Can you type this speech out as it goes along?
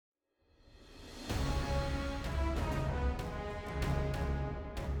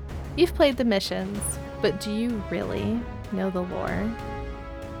You've played the missions, but do you really know the lore?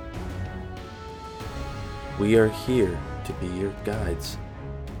 We are here to be your guides.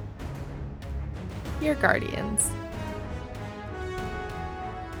 Your guardians.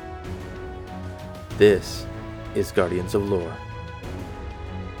 This is Guardians of Lore.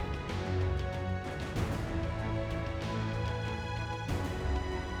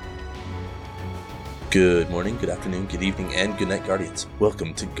 Good morning, good afternoon, good evening, and good night, Guardians.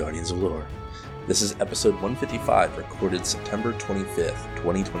 Welcome to Guardians of Lore. This is episode 155, recorded September 25th,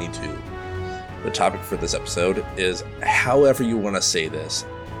 2022. The topic for this episode is, however you want to say this,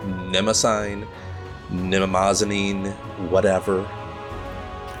 Mnemosyne, Mnemosyne, whatever.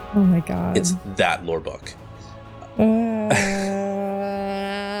 Oh my god. It's that lore book. I'm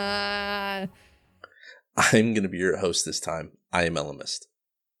going to be your host this time. I am Elemist.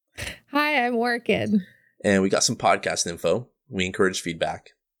 Hi, I'm working. And we got some podcast info. We encourage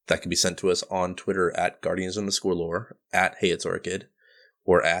feedback. That can be sent to us on Twitter at Guardians_lore, at HeyIt'sOrchid,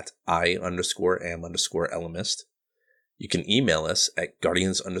 or at I_am_Elemist. You can email us at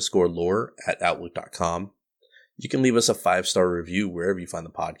Guardians_lore@outlook.com. You can leave us a 5-star review wherever you find the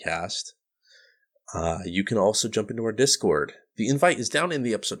podcast. You can also jump into our Discord. The invite is down in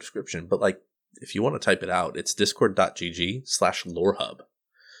the episode description, but if you want to type it out, it's discord.gg/lorehub.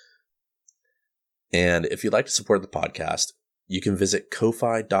 And if you'd like to support the podcast, you can visit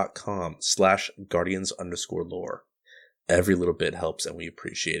ko-fi.com/guardians_lore. Every little bit helps, and we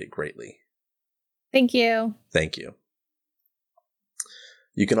appreciate it greatly. Thank you. Thank you.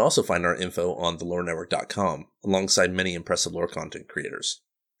 You can also find our info on thelorenetwork.com, alongside many impressive lore content creators.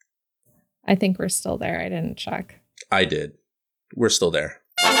 I think we're still there. I didn't check. I did. We're still there.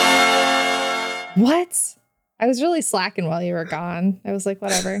 What? I was really slacking while you were gone. I was like,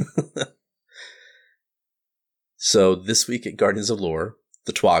 whatever. So this week at Guardians of Lore,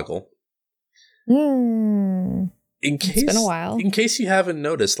 the Twoggle. It's been a while. In case you haven't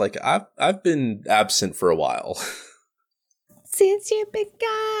noticed, I've been absent for a while. Since you've been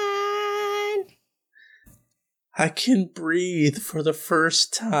gone. I can breathe for the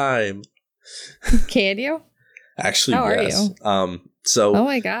first time. Can you? Actually, How yes. are you? Oh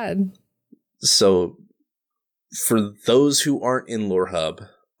my god. So for those who aren't in Lore Hub,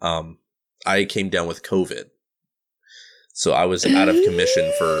 I came down with COVID. So I was out of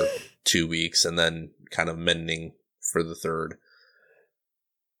commission for 2 weeks and then kind of mending for the third.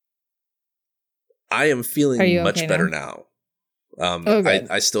 I am feeling much better now.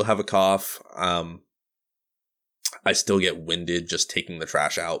 I still have a cough. I still get winded just taking the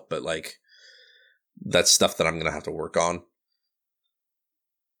trash out, but that's stuff that I'm going to have to work on.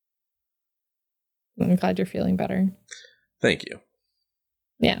 I'm glad you're feeling better. Thank you.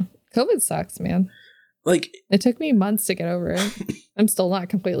 Yeah. COVID sucks, man. It took me months to get over it. I'm still not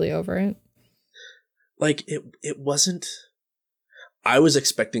completely over it. It wasn't. I was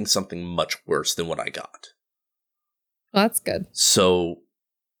expecting something much worse than what I got. Well, that's good. So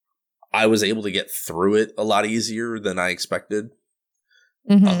I was able to get through it a lot easier than I expected.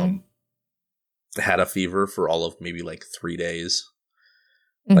 Mm-hmm. Had a fever for all of maybe 3 days.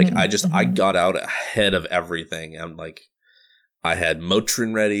 Mm-hmm. I got out ahead of everything. I had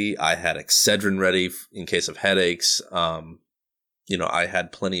Motrin ready. I had Excedrin ready in case of headaches. I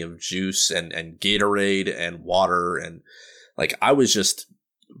had plenty of juice and Gatorade and water. And I was just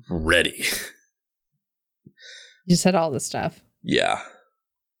ready. You just had all the stuff. Yeah.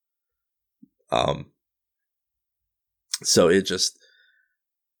 So it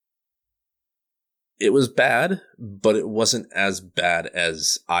was bad, but it wasn't as bad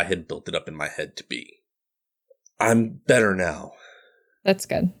as I had built it up in my head to be. I'm better now. That's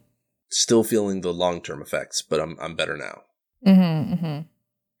good. Still feeling the long-term effects, but I'm better now. Mm-hmm, mm-hmm.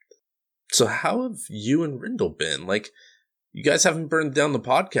 So how have you and Rindle been? You guys haven't burned down the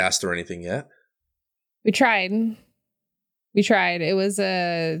podcast or anything yet. We tried. It was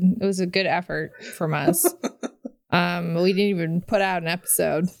a good effort from us. We didn't even put out an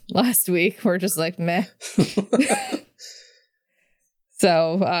episode last week. We're just meh.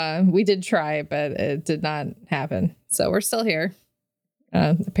 So we did try, but it did not happen. So we're still here.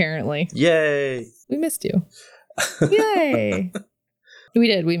 Apparently. Yay. We missed you. Yay. We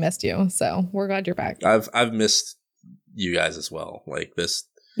did. We missed you. So we're glad you're back. I've missed you guys as well. This.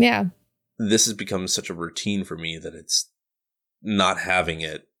 Yeah. This has become such a routine for me that it's not having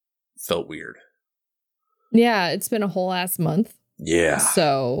it felt weird. Yeah. It's been a whole ass month. Yeah.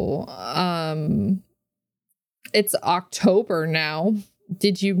 So it's October now.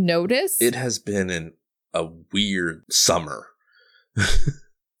 Did you notice? It has been a weird summer.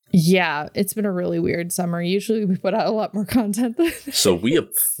 Yeah, it's been a really weird summer. Usually we put out a lot more content than So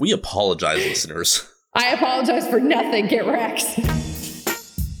we apologize, listeners. I apologize for nothing. Get wrecked.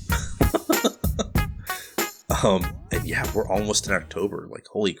 And yeah, we're almost in October. Like,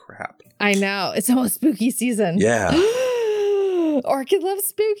 holy crap. I know. It's almost spooky season. Yeah. Orchid loves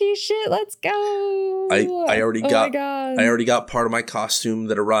spooky shit. Let's go. I already got my God. I already got part of my costume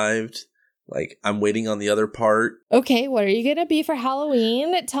that arrived. Like, I'm waiting on the other part. Okay, what are you gonna be for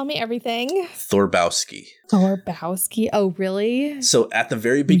Halloween? Tell me everything. Thorbowski. Thorbowski. Oh, really? So at the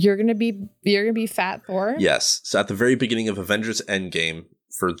very beginning, You're gonna be Fat Thor? yes. So at the very beginning of Avengers Endgame,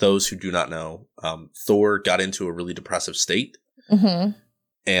 for those who do not know, Thor got into a really depressive state, Mm-hmm.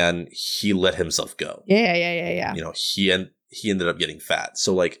 and he let himself go. Yeah. You know, he ended up getting fat.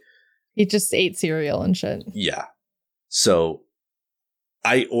 So like, He just ate cereal and shit. yeah. So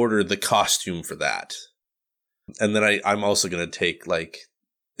I ordered the costume for that, and then I'm also gonna take like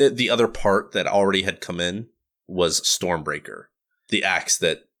the other part that already had come in was Stormbreaker, the axe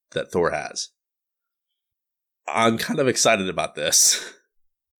that Thor has. I'm kind of excited about this.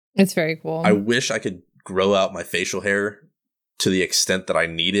 It's very cool. I wish I could grow out my facial hair to the extent that I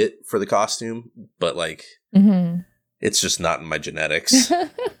need it for the costume, but like, Mm-hmm. it's just not in my genetics.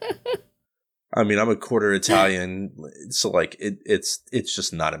 I mean, I'm a quarter Italian, so like it's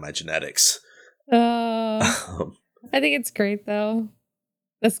just not in my genetics. I think it's great though.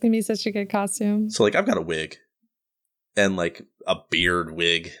 That's gonna be such a good costume. So like, I've got a wig and like a beard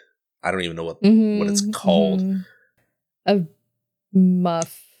wig. I don't even know what it's called. Mhm. A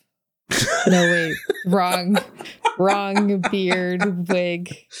muff. No, wait. Wrong beard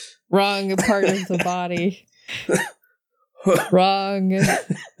wig. Wrong part of the body. Wrong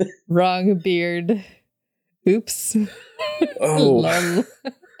beard. Oops. Oh. Lol.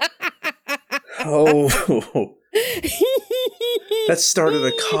 Oh. That started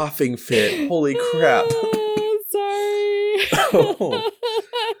a coughing fit. Holy crap. Sorry.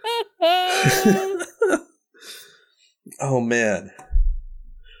 Oh man.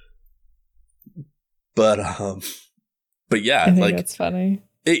 But yeah, I think like that's funny.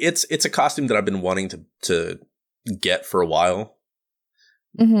 it's a costume that I've been wanting to get for a while,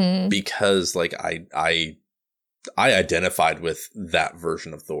 Mm-hmm. because like I identified with that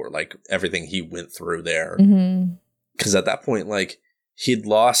version of Thor, like everything he went through there. Mm-hmm. Because at that point, like, he'd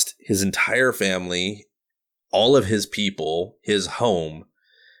lost his entire family, all of his people, his home,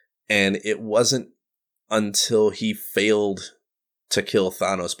 and it wasn't until he failed to kill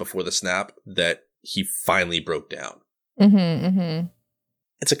Thanos before the snap that he finally broke down. Mm-hmm. Mm-hmm.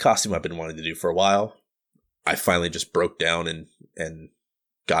 It's a costume I've been wanting to do for a while. I finally just broke down and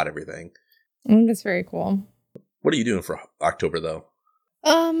got everything. I think it's very cool. What are you doing for October, though?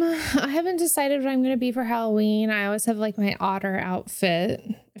 I haven't decided what I'm going to be for Halloween. I always have like my otter outfit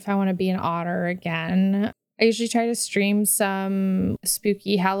if I want to be an otter again. I usually try to stream some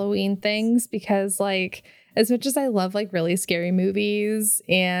spooky Halloween things because like as much as I love like really scary movies,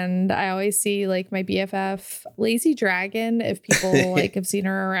 and I always see like my BFF Lazy Dragon, if people like have seen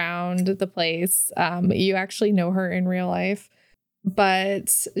her around the place, you actually know her in real life,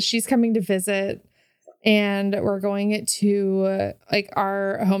 but she's coming to visit. And we're going to, like,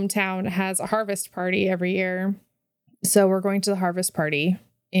 our hometown has a harvest party every year. So we're going to the harvest party.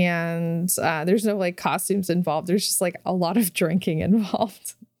 And there's no, like, costumes involved. There's just, like, a lot of drinking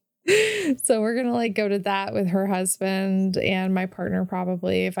involved. So we're going to, like, go to that with her husband and my partner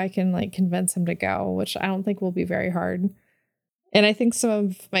probably, if I can, like, convince him to go, which I don't think will be very hard. And I think some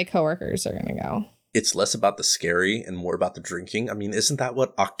of my coworkers are going to go. It's less about the scary and more about the drinking. I mean, isn't that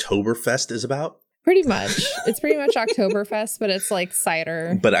what Oktoberfest is about? Pretty much. It's pretty much Oktoberfest, but it's like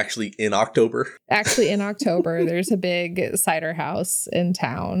cider. But actually in October? Actually, in October, there's a big cider house in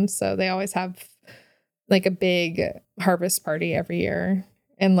town. So they always have like a big harvest party every year.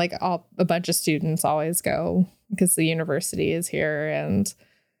 And like a bunch of students always go because the university is here. And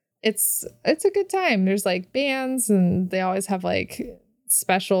it's a good time. There's like bands and they always have like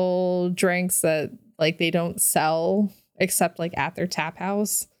special drinks that like they don't sell except like at their tap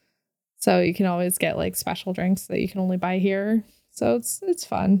house. So you can always get like special drinks that you can only buy here. So it's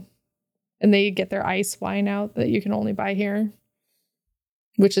fun. And they get their ice wine out that you can only buy here,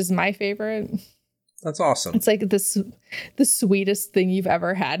 which is my favorite. That's awesome. It's like the sweetest thing you've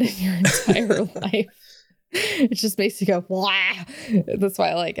ever had in your entire life. It just makes you go, blah. That's why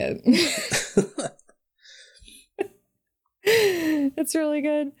I like it. It's really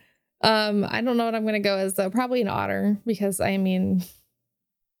good. I don't know what I'm going to go as though. Probably an otter because I mean...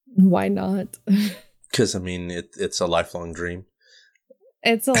 Why not? Because, I mean, it's a lifelong dream.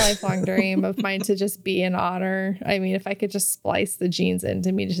 It's a lifelong dream of mine to just be an otter. I mean, if I could just splice the genes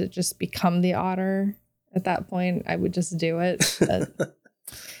into me to just become the otter at that point, I would just do it. But,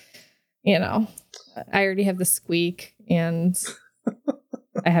 you know, I already have the squeak and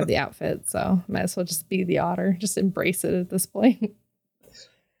I have the outfit, so might as well just be the otter. Just embrace it at this point.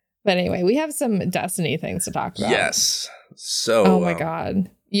 But anyway, we have some Destiny things to talk about. Yes. So, oh my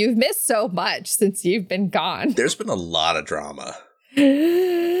God. You've missed so much since you've been gone. There's been a lot of drama.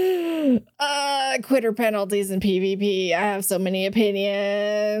 Quitter penalties in PvP. I have so many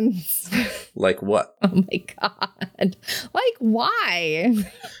opinions. Like what? Oh my God. Like why?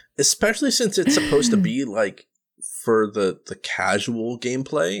 Especially since it's supposed to be like for the casual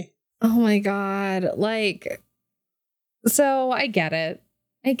gameplay. Oh my God. Like, so I get it.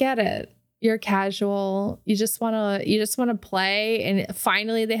 You're casual. You just want to play, and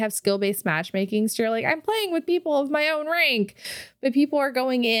finally they have skill-based matchmaking. So you're like, I'm playing with people of my own rank, but people are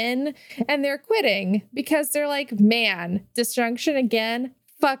going in and they're quitting because they're like, man, Disjunction again.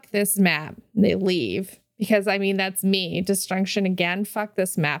 Fuck this map. They leave because I mean, that's me. Disjunction again. Fuck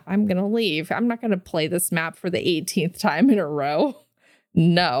this map. I'm going to leave. I'm not going to play this map for the 18th time in a row.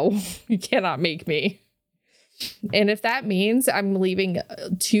 No, you cannot make me. And if that means I'm leaving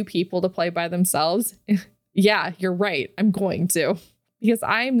 2 people to play by themselves, yeah, you're right. I'm going to, because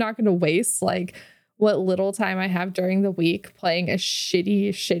I'm not going to waste like what little time I have during the week playing a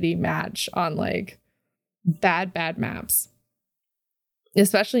shitty match on like bad maps.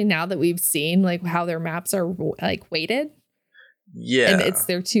 Especially now that we've seen like how their maps are like weighted. Yeah. And it's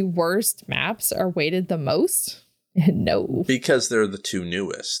their 2 worst maps are weighted the most. No. Because they're the 2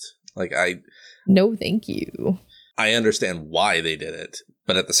 newest. Like no, thank you. I understand why they did it,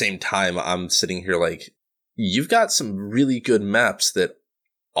 but at the same time, I'm sitting here like, you've got some really good maps that,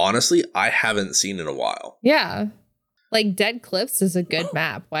 honestly, I haven't seen in a while. Yeah. Like, Dead Cliffs is a good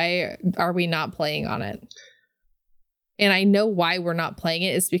map. Why are we not playing on it? And I know why we're not playing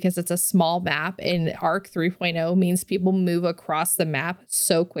it is because it's a small map, and Arc 3.0 means people move across the map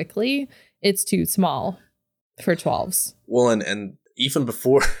so quickly, it's too small for 12s. Well, and even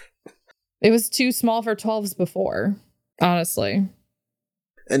before... It was too small for 12s before, honestly.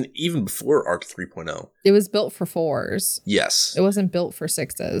 And even before Arc 3.0. It was built for 4s. Yes. It wasn't built for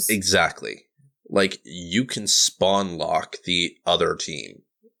 6s. Exactly. Like, you can spawn lock the other team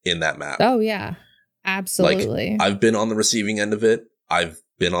in that map. Oh, yeah. Absolutely. Like, I've been on the receiving end of it. I've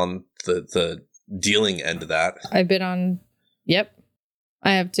been on the dealing end of that. I've been on... Yep.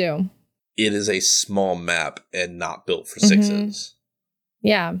 I have too. It is a small map and not built for 6s. Mm-hmm.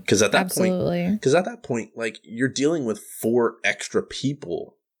 Yeah, because at that point, like you're dealing with 4 extra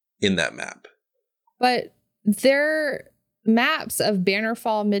people in that map. But their maps of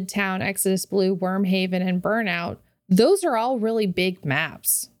Bannerfall, Midtown, Exodus Blue, Wormhaven, and Burnout, those are all really big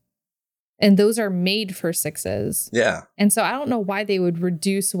maps. And those are made for 6s. Yeah. And so I don't know why they would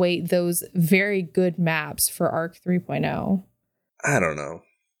reduce weight those very good maps for Arc 3.0. I don't know.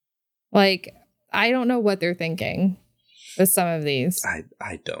 Like, I don't know what they're thinking with some of these.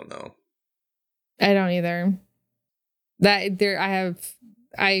 I don't know. I don't either.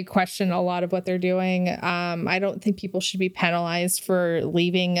 I question a lot of what they're doing. I don't think people should be penalized for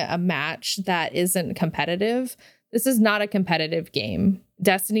leaving a match that isn't competitive. This is not a competitive game.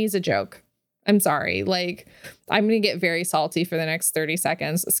 Destiny's a joke. I'm sorry. Like, I'm going to get very salty for the next 30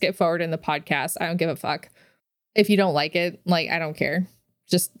 seconds. Skip forward in the podcast. I don't give a fuck. If you don't like it, like, I don't care.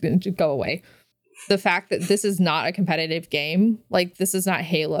 Just go away. The fact that this is not a competitive game, like this is not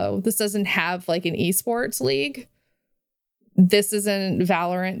Halo. This doesn't have like an esports league. This isn't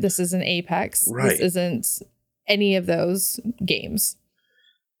Valorant. This isn't Apex. Right. This isn't any of those games.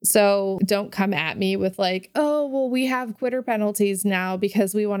 So don't come at me with like, oh, well, we have quitter penalties now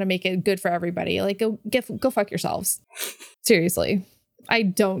because we want to make it good for everybody. Like, go fuck yourselves. Seriously. I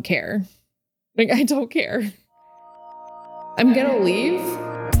don't care. Like, I don't care. I'm going to leave.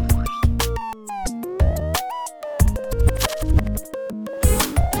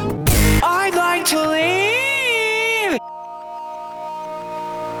 I'd like to leave.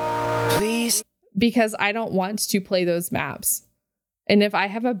 Please. Because I don't want to play those maps. And if I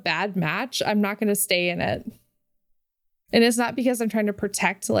have a bad match, I'm not going to stay in it. And it's not because I'm trying to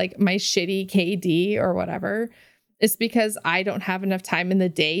protect like my shitty KD or whatever. It's because I don't have enough time in the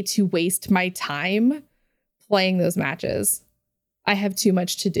day to waste my time playing those matches. I have too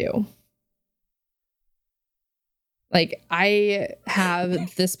much to do. Like, I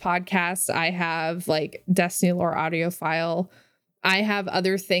have this podcast. I have like Destiny Lore audio file. I have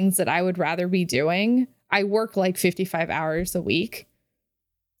other things that I would rather be doing. I work like 55 hours a week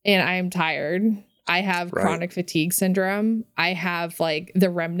and I am tired. I have Right. chronic fatigue syndrome. I have like the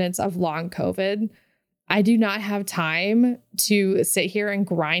remnants of long COVID. I do not have time to sit here and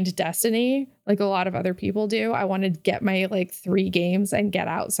grind Destiny like a lot of other people do. I want to get my like 3 games and get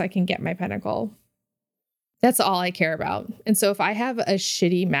out so I can get my pinnacle. That's all I care about. And so if I have a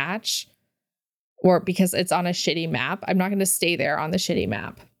shitty match, or because it's on a shitty map, I'm not going to stay there on the shitty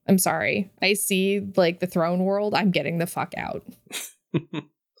map. I'm sorry. I see like the throne world. I'm getting the fuck out.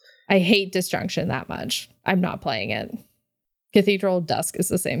 I hate Disjunction that much. I'm not playing it. Cathedral of Dusk is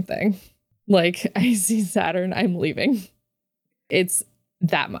the same thing. Like, I see Saturn, I'm leaving. It's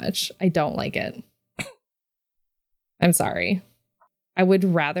that much. I don't like it. I'm sorry. I would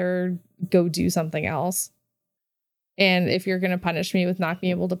rather go do something else. And if you're going to punish me with not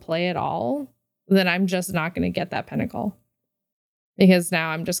being able to play at all, then I'm just not going to get that pinnacle. Because now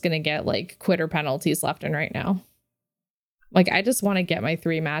I'm just going to get like quitter penalties left and right now. Like, I just want to get my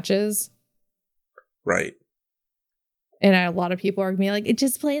 3 matches. Right. And a lot of people are going to be like,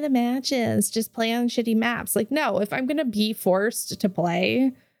 just play the matches. Just play on shitty maps. Like, no, if I'm going to be forced to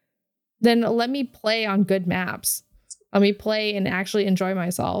play, then let me play on good maps. Let me play and actually enjoy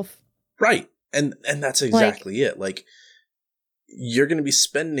myself. Right. And that's exactly it. Like, you're going to be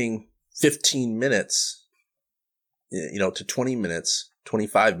spending 15 minutes, to 20 minutes,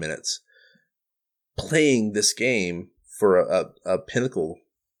 25 minutes playing this game for a pinnacle.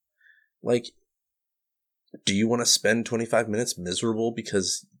 Like, do you want to spend 25 minutes miserable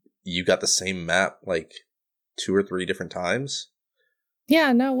because you got the same map like 2 or 3 different times?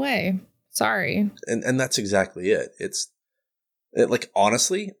 Yeah, no way. Sorry. And that's exactly it. Like,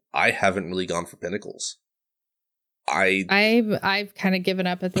 honestly, I haven't really gone for pinnacles. I've kind of given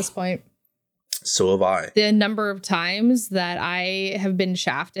up at this point. So have I. The number of times that I have been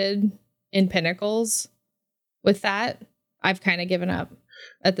shafted in pinnacles with that, I've kind of given up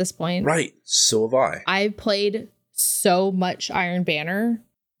at this point. Right. So have I. I've played so much Iron Banner.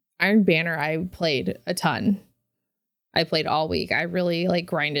 Iron Banner, I played a ton. I played all week. I really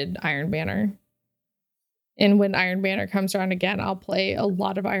grinded Iron Banner. And when Iron Banner comes around again, I'll play a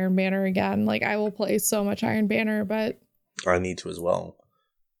lot of Iron Banner again. Like, I will play so much Iron Banner, but I need to as well.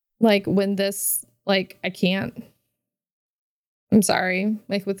 like, when this, I can't. I'm sorry.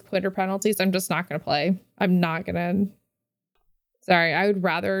 Like, with quitter penalties, I'm just not going to play. I'm not going to. Sorry, I would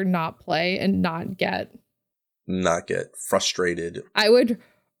rather not play and not get frustrated. I would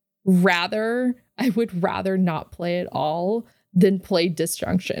rather not play at all than play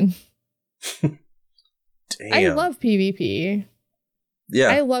Disjunction. Damn. I love PvP. Yeah.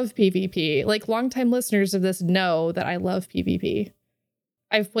 I love PvP. Like, longtime listeners of this know that I love PvP.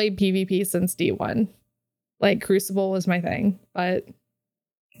 I've played PvP since D1. Like, Crucible was my thing, but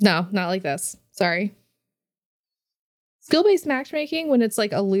no, not like this. Sorry. Skill-based matchmaking, when it's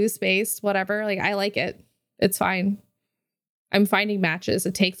like a loose-based, whatever, like, I like it. It's fine. I'm finding matches.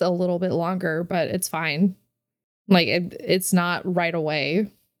 It takes a little bit longer, but it's fine. Like, it's not right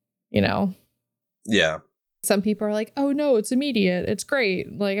away, Yeah. Some people are like, oh no, it's immediate. It's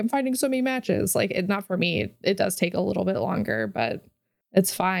great. Like, I'm finding so many matches. Like, not for me. It does take a little bit longer, but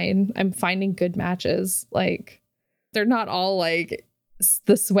it's fine. I'm finding good matches. Like, they're not all like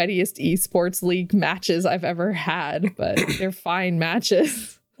the sweatiest esports league matches I've ever had, but they're fine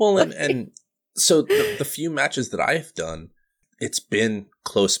matches. Well, and so the few matches that I've done, it's been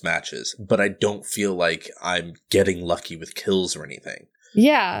close matches, but I don't feel like I'm getting lucky with kills or anything.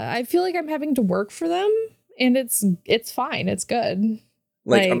 Yeah, I feel like I'm having to work for them, and it's fine. It's good.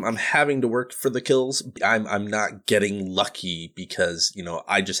 Like, I'm having to work for the kills. I'm not getting lucky because,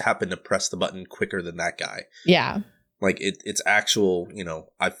 I just happen to press the button quicker than that guy. Yeah. Like, it's actual,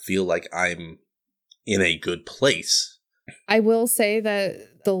 I feel like I'm in a good place. I will say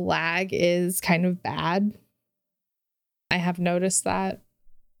that the lag is kind of bad. I have noticed that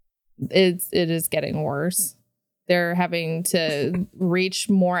it is getting worse. They're having to reach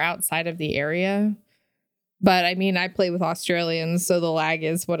more outside of the area. But I mean, I play with Australians, so the lag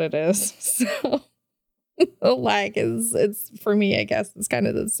is what it is. So the lag it's for me, I guess, it's kind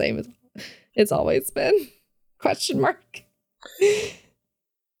of the same as it's always been. Question mark.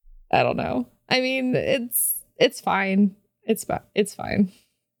 I don't know. I mean, it's fine. It's fine.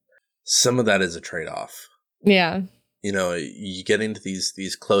 Some of that is a trade-off. Yeah. You get into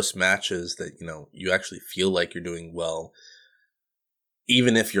these close matches that, you actually feel like you're doing well,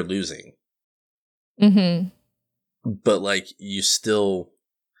 even if you're losing. Mm-hmm. But you still,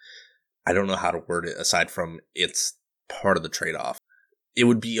 I don't know how to word it aside from it's part of the trade-off. It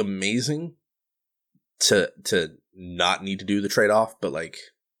would be amazing to not need to do the trade-off, but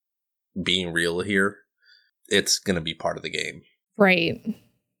being real here, it's going to be part of the game. Right.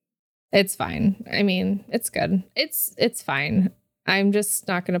 It's fine. I mean, it's good. It's fine. I'm just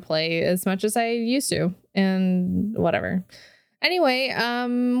not going to play as much as I used to, and whatever. Anyway,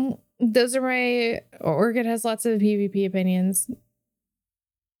 those are my Orchid has lots of PvP opinions.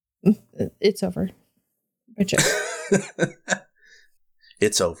 It's over. It's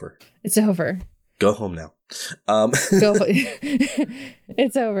over. It's over. Go home now. Go.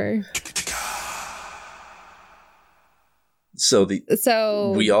 It's over. So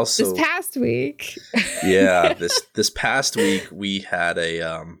we also this past week. Yeah, this past week we had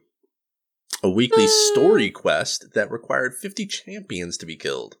a weekly story quest that required 50 champions to be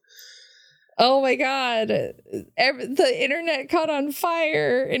killed. Oh my god. The internet caught on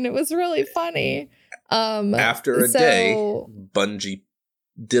fire and it was really funny. After a day, Bungie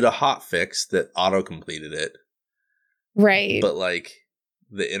did a hot fix that auto-completed it. Right. But like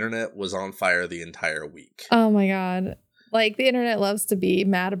the internet was on fire the entire week. Oh my god. Like the internet loves to be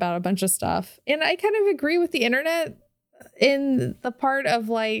mad about a bunch of stuff. And I kind of agree with the internet in the part of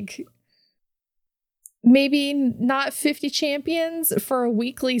like maybe not 50 champions for a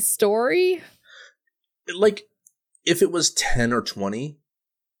weekly story. Like if it was 10 or 20.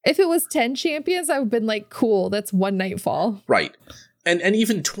 If it was 10 champions, I would have been like, cool, that's one Nightfall. Right. And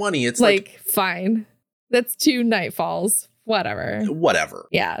even 20, it's like fine. That's 2 Nightfalls. Whatever.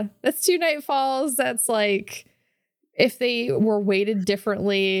 Yeah. That's 2 Nightfalls. That's like if they were weighted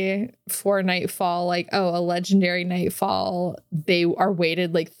differently for Nightfall, like, oh, a legendary Nightfall, they are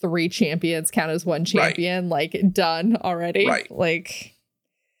weighted like 3 champions count as 1 champion, like done already. Right. Like,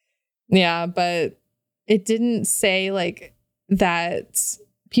 yeah, but it didn't say like that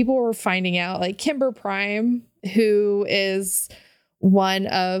people were finding out, like Kimber Prime, who is one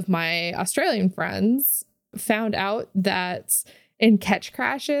of my Australian friends, found out that in catch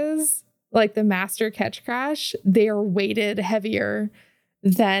crashes, like the master catch crash, they are weighted heavier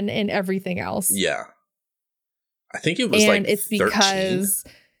than in everything else. Yeah. I think it was and like it's 13. because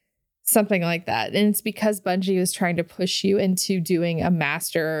something like that. And it's because Bungie was trying to push you into doing a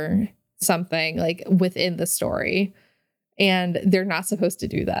master something like within the story. And they're not supposed to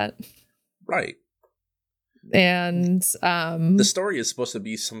do that. Right. And the story is supposed to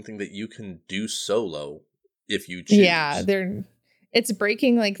be something that you can do solo if you choose. Yeah, it's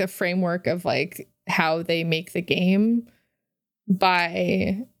breaking like the framework of like how they make the game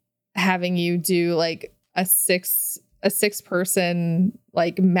by having you do like a six person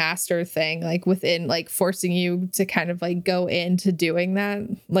like master thing, like within, like forcing you to kind of like go into doing that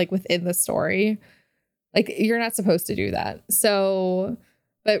like within the story. Like you're not supposed to do that. So,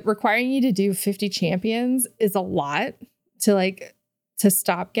 but requiring you to do 50 champions is a lot to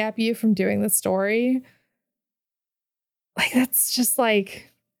stopgap you from doing the story. Like, that's just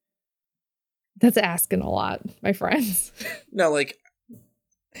like, that's asking a lot, my friends. No, like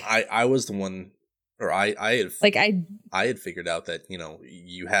I was the one, or I had figured out that, you know,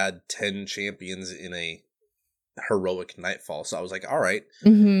 you had 10 champions in a heroic Nightfall. So I was like, all right,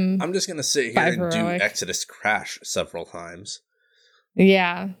 I'm just going to sit here and do Exodus Crash several times.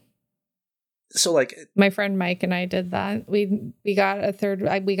 Yeah. So like my friend Mike and I did that. We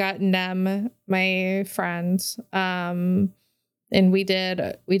got Nem, my friend, and we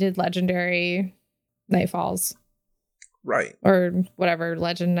did legendary Nightfalls. Right. Or whatever,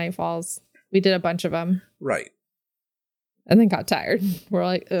 legend Nightfalls. We did a bunch of them. Right. And then got tired. We're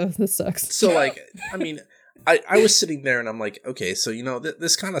like, ugh, this sucks. So like, I mean, I was sitting there and I'm like, okay, so, you know,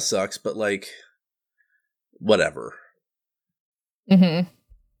 this kind of sucks, but like, whatever. Mm-hmm.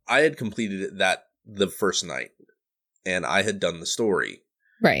 I had completed that the first night and I had done the story.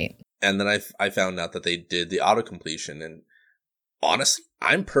 Right. And then I found out that they did the auto completion, and honestly,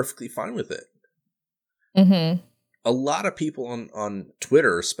 I'm perfectly fine with it. Mm-hmm. A lot of people on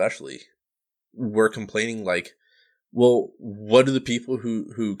Twitter especially were complaining like, well, what do the people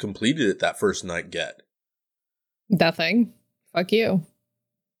who completed it that first night get? Nothing. Fuck you.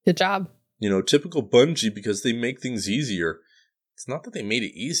 Good job. You know, typical Bungie, because they make things easier. It's not that they made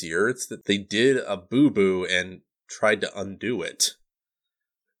it easier, it's that they did a boo-boo and tried to undo it.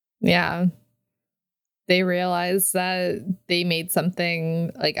 Yeah. They realized that they made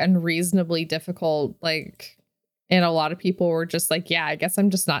something like unreasonably difficult, like, and a lot of people were just like, yeah, I guess I'm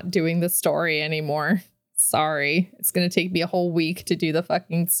just not doing the story anymore. Sorry. It's going to take me a whole week to do the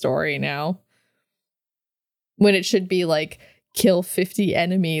fucking story now. When it should be like, kill 50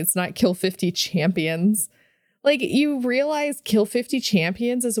 enemies, not kill 50 champions. Like, you realize kill 50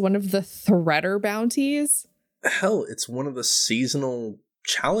 champions is one of the Threader bounties? Hell, it's one of the seasonal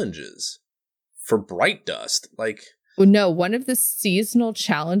challenges for Bright Dust. Like, no, one of the seasonal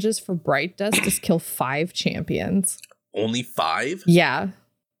challenges for Bright Dust is kill 5 champions. Only 5? Yeah.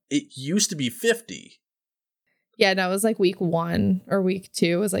 It used to be 50. Yeah, no, it was like week 1 or week 2.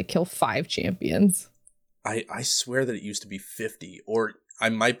 It was like kill 5 champions. I swear that it used to be 50, or I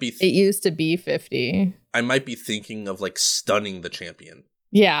might be. It used to be 50. I might be thinking of like stunning the champion.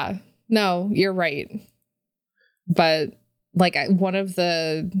 Yeah, no, you're right. But like one of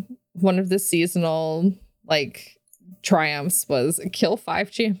the seasonal like triumphs was kill 5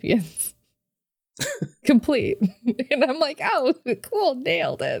 champions. Complete. And I'm like, oh, cool,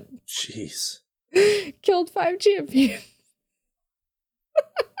 nailed it. Jeez. Killed 5 champions.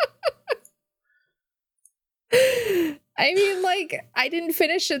 I mean, like, I didn't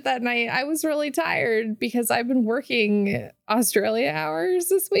finish it that night. I was really tired because I've been working Australia hours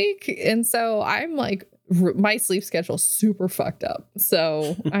this week. And so I'm like, my sleep schedule's super fucked up.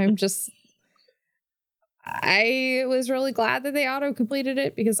 So I was really glad that they auto completed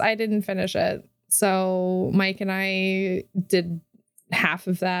it because I didn't finish it. So Mike and I did half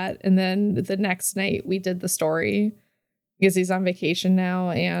of that. And then the next night we did the story because he's on vacation now.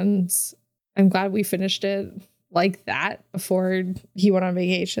 And I'm glad we finished it like that before he went on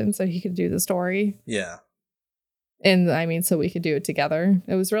vacation so he could do the story. Yeah. And I mean, so we could do it together.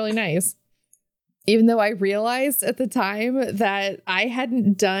 It was really nice. Even though I realized at the time that I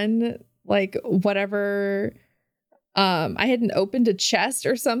hadn't done like whatever, I hadn't opened a chest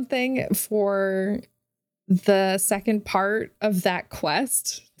or something for the second part of that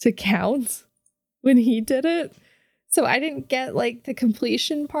quest to count when he did it. So I didn't get like the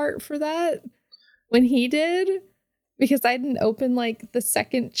completion part for that when he did because I didn't open like the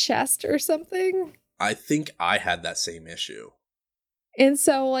second chest or something. I think I had that same issue. And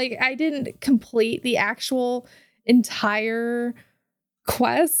so like I didn't complete the actual entire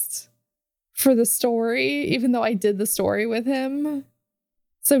quest for the story, even though I did the story with him.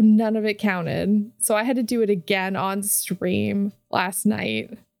 So none of it counted. So I had to do it again on stream last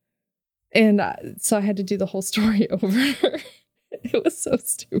night. And so I had to do the whole story over. It was so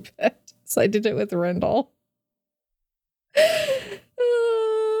stupid. So I did it with Rendell.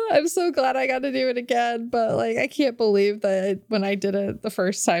 I'm so glad I got to do it again. But like, I can't believe that when I did it the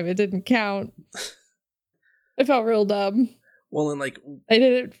first time, it didn't count. I felt real dumb. Well, and like I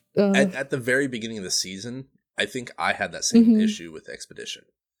did it at the very beginning of the season, I think I had that same issue with Expedition.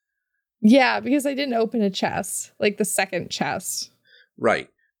 Yeah, because I didn't open a chest, like the second chest. Right.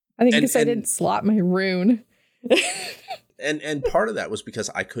 I think because I didn't slot my rune. and part of that was because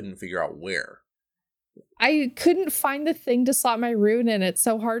I couldn't figure out where. I couldn't find the thing to slot my rune in. It's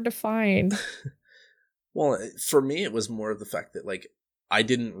so hard to find. Well, for me, it was more of the fact that like I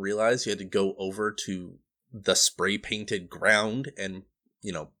didn't realize you had to go over to the spray painted ground and,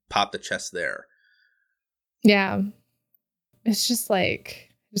 you know, pop the chest there. Yeah. It's just like,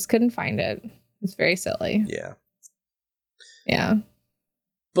 just couldn't find it. It's very silly. Yeah. Yeah.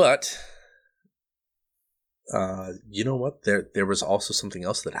 But, you know what? There was also something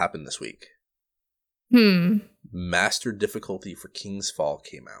else that happened this week. Master difficulty for King's Fall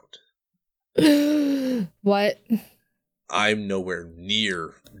came out. What? I'm nowhere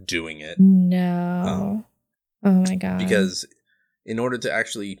near doing it. No. Oh my God. Because in order to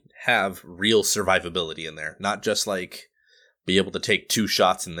actually have real survivability in there, not just like be able to take 2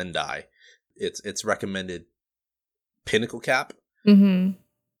 shots and then die, it's recommended pinnacle cap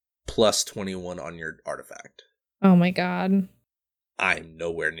plus 21 on your artifact. Oh my God. I'm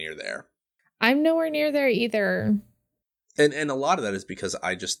nowhere near there. I'm nowhere near there either. And a lot of that is because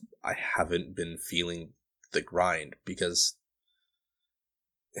I haven't been feeling the grind because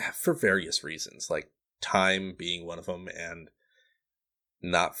for various reasons, like time being one of them and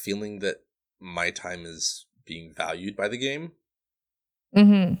not feeling that my time is being valued by the game.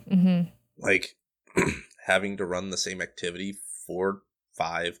 Like having to run the same activity 4,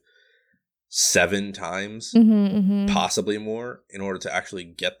 5, 7 times, possibly more, in order to actually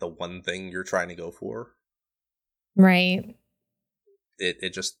get the one thing you're trying to go for. Right.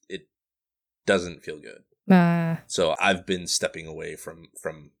 It doesn't feel good. So I've been stepping away from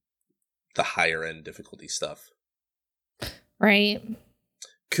the higher end difficulty stuff. Right.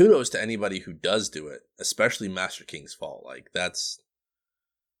 Kudos to anybody who does do it, especially Master King's Fall. Like that's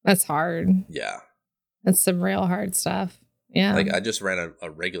hard. Yeah. That's some real hard stuff. Yeah. Like I just ran a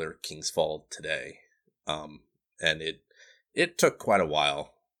regular King's Fall today. And it took quite a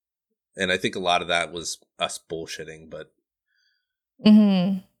while. And I think a lot of that was us bullshitting, but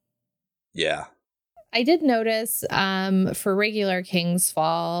yeah. I did notice for regular King's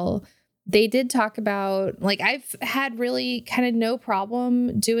Fall, they did talk about, like, I've had really kind of no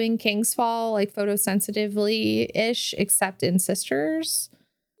problem doing King's Fall, like, photosensitively-ish, except in Sisters.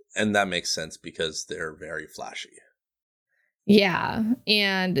 And that makes sense because they're very flashy. Yeah.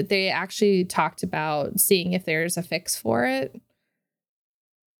 And they actually talked about seeing if there's a fix for it.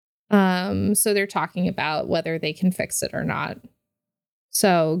 So they're talking about whether they can fix it or not.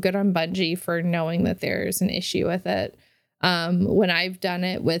 So good on Bungie for knowing that there's an issue with it. When I've done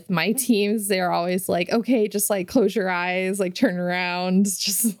it with my teams, they're always like, okay, just like close your eyes, like turn around,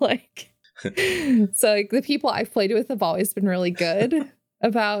 just like. So like the people I've played with have always been really good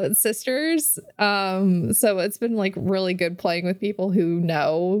about sisters. So it's been like really good playing with people who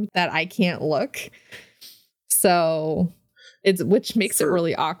know that I can't look. So which makes it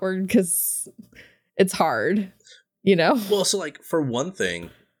really awkward because it's hard, you know? Well, so like for one thing,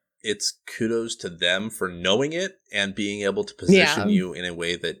 it's kudos to them for knowing it and being able to position you in a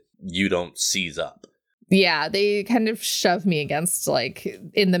way that you don't seize up. Yeah, they kind of shove me against, like,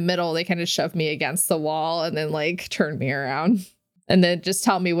 in the middle, they kind of shove me against the wall and then, like, turn me around and then just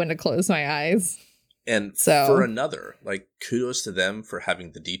tell me when to close my eyes. And for another, like, kudos to them for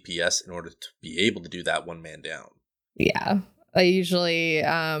having the DPS in order to be able to do that one man down. Yeah. I usually,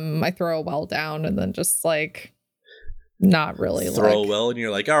 I throw a well down and then just, like, not really throw a well and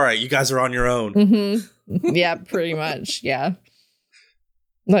you're like, all right, you guys are on your own. Mm-hmm. Yeah, pretty much. Yeah.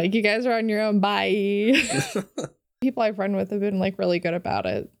 Like, you guys are on your own. Bye. People I've run with have been like really good about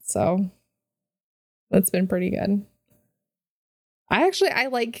it. So that's been pretty good. I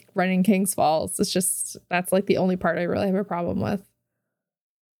like running King's Falls. It's just, that's like the only part I really have a problem with.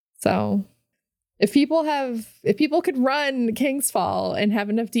 So if people could run King's Fall and have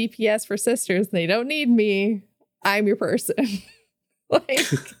enough DPS for sisters, they don't need me. I'm your person. Like,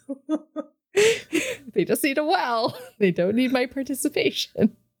 they just need a well. They don't need my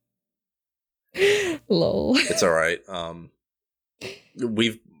participation. Lol. It's all right.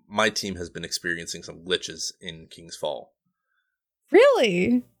 My team has been experiencing some glitches in King's Fall.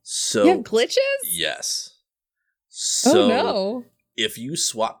 Really? So you have glitches? Yes. So no. If you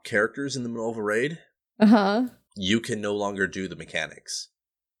swap characters in the middle of a raid, you can no longer do the mechanics.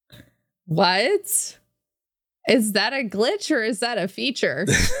 What? Is that a glitch or is that a feature?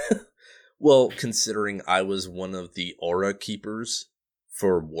 Well, considering I was one of the aura keepers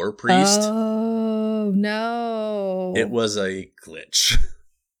for War Priest. Oh, no. It was a glitch.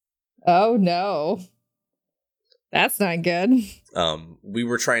 Oh, no. That's not good. We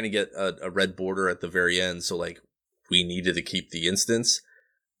were trying to get a red border at the very end, so like we needed to keep the instance,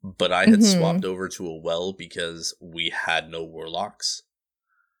 but I had swapped over to a well because we had no warlocks.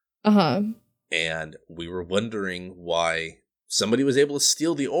 And we were wondering why somebody was able to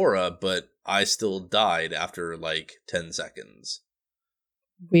steal the aura, but I still died after like 10 seconds.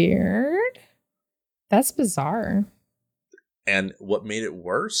 Weird. That's bizarre. And what made it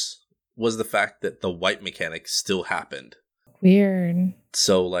worse was the fact that the white mechanic still happened. Weird.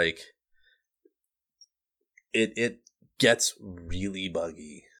 So like it gets really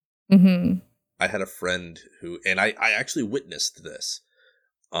buggy. I had a friend who, and I actually witnessed this.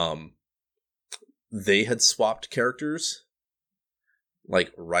 They had swapped characters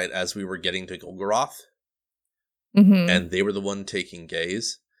like right as we were getting to Golgoroth. And they were the one taking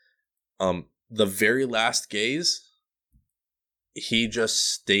gaze. The very last gaze, he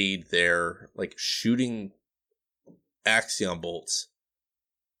just stayed there, like shooting Axion bolts,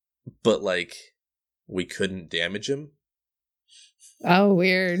 but like we couldn't damage him. Oh,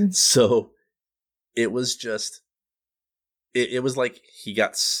 weird. So it was just, it was like he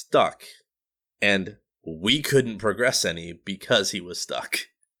got stuck and we couldn't progress any because he was stuck.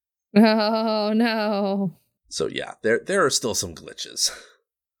 Oh, no. So yeah, there are still some glitches.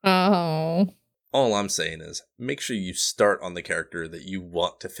 Oh. All I'm saying is make sure you start on the character that you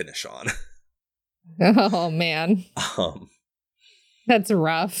want to finish on. Oh, man. That's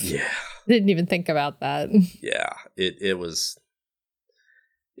rough. Yeah. Didn't even think about that. Yeah, it was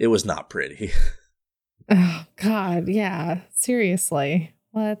not pretty. Oh, God, yeah. Seriously.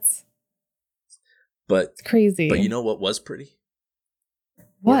 It's crazy. But you know what was pretty?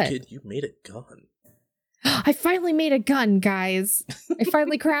 What? Kid, you made a gun. I finally made a gun, guys. I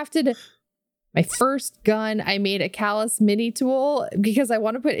finally crafted my first gun. I made a Callus mini tool because I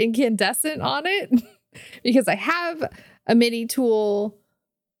want to put incandescent on it because I have a mini tool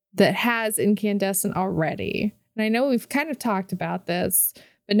that has incandescent already. And I know we've kind of talked about this,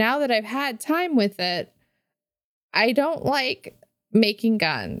 but now that I've had time with it, I don't like making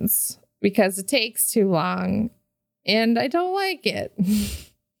guns because it takes too long and I don't like it.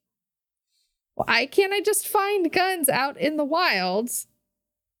 Why can't I just find guns out in the wilds?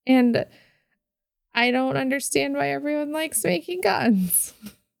 And I don't understand why everyone likes making guns.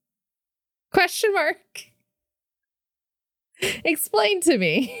 Question mark. Explain to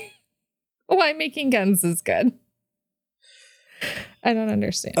me why making guns is good. I don't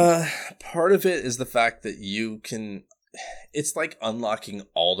understand. Part of it is the fact that it's like unlocking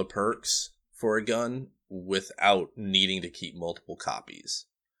all the perks for a gun without needing to keep multiple copies.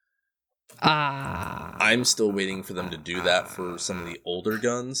 I'm still waiting for them to do that for some of the older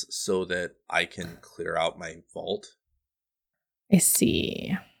guns so that I can clear out my vault. I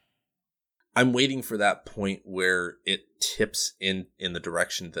see. I'm waiting for that point where it tips in the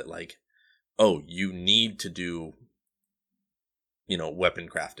direction that, like, oh, you need to do, weapon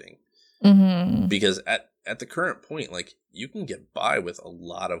crafting. Mm-hmm. Because at the current point, like, you can get by with a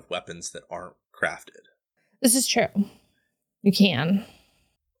lot of weapons that aren't crafted. This is true. You can.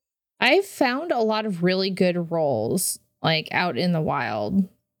 I've found a lot of really good rolls, like, out in the wild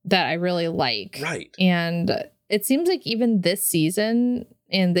that I really like. Right. And it seems like even this season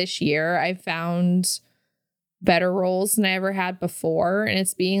and this year, I found better rolls than I ever had before. And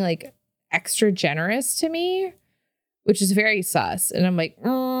it's being, like, extra generous to me, which is very sus. And I'm like,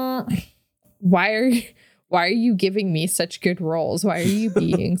 why are you giving me such good rolls? Why are you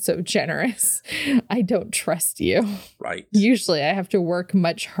being so generous? I don't trust you. Right. Usually I have to work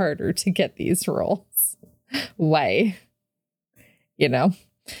much harder to get these rolls. Why?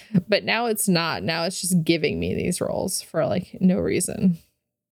 But now it's not. Now it's just giving me these rolls for, like, no reason.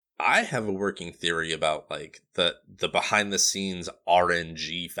 I have a working theory about, like, the behind the scenes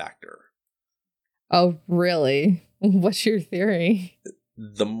RNG factor. Oh, really? What's your theory?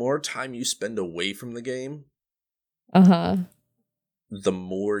 The more time you spend away from the game, the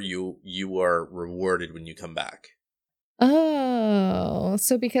more you are rewarded when you come back. Oh,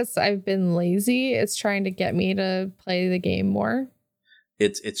 so because I've been lazy, it's trying to get me to play the game more?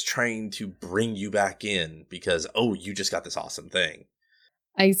 It's trying to bring you back in because, oh, you just got this awesome thing.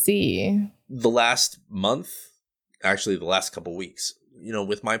 I see. The last month, actually the last couple weeks,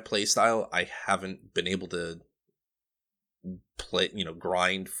 with my play style, I haven't been able to play,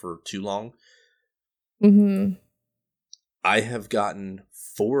 grind for too long. Mm-hmm. I have gotten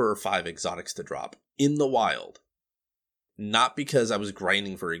 4 or 5 exotics to drop in the wild. Not because I was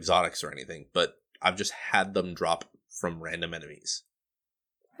grinding for exotics or anything, but I've just had them drop from random enemies.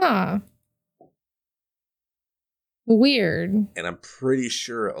 Huh. Weird. And I'm pretty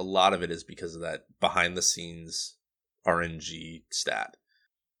sure a lot of it is because of that behind the scenes RNG stat.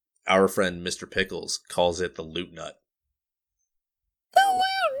 Our friend Mr. Pickles calls it the loot nut. The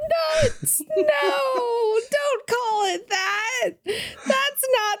loot nuts! No! Don't call it that! That's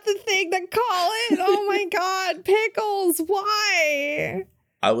not the thing to call it! Oh my god, Pickles, why?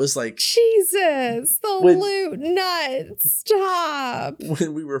 I was like, Jesus, the loot nut! Stop!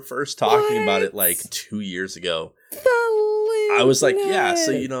 When we were first talking about it like 2 years ago, the loot I was like, nut. yeah,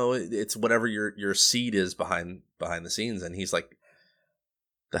 so it's whatever your seed is behind the scenes, and he's like,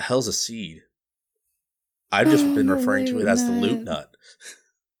 the hell's a seed? I've just been referring to it as the loot nut.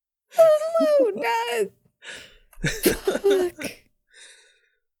 The loot nut. Fuck.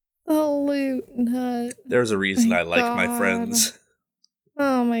 The loot nut. There's a reason My I like my God. friends.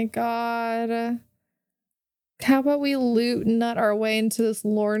 Oh my god. How about we loot nut our way into this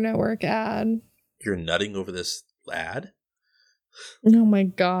Lore Network ad? You're nutting over this ad? Oh my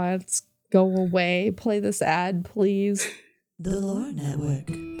god. Let's go away. Play this ad, please. The Lore Network.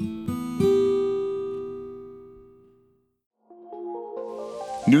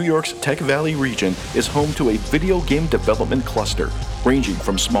 New York's Tech Valley region is home to a video game development cluster, ranging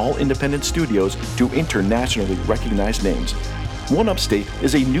from small independent studios to internationally recognized names. One Upstate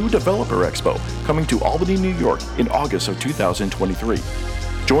is a new developer expo coming to Albany, New York in August of 2023.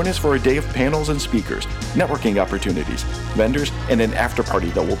 Join us for a day of panels and speakers, networking opportunities, vendors, and an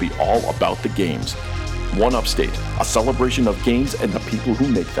after-party that will be all about the games. One Upstate, a celebration of games and the people who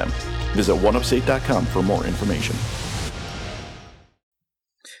make them. Visit oneupstate.com for more information.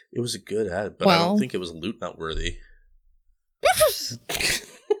 It was a good ad, but I don't think it was loot nut worthy.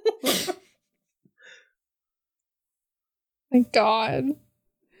 My god.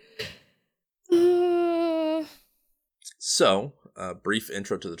 So, brief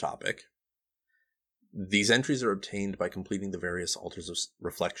intro to the topic. These entries are obtained by completing the various altars of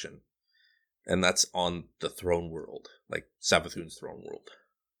reflection. And that's on the throne world, like Savathun's throne world.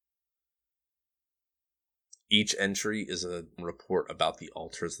 Each entry is a report about the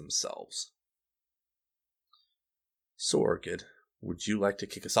altars themselves. So, Orchid, would you like to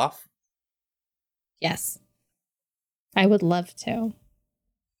kick us off? Yes. I would love to.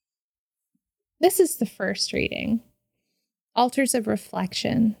 This is the first reading. Altars of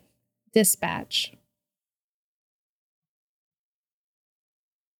Reflection. Dispatch.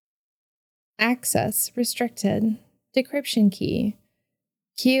 Access restricted. Decryption key.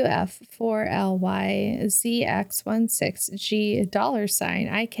 QF4LYZX16G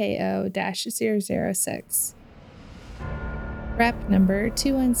 $IKO-006. Rep number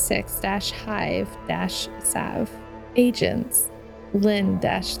 216-Hive-Sav. Agents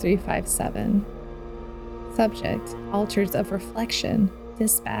Lin-357. Subject Altars of Reflection.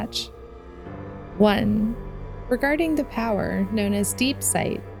 Dispatch. 1. Regarding the power known as Deep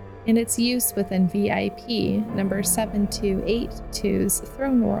Sight and its use within VIP number 7282's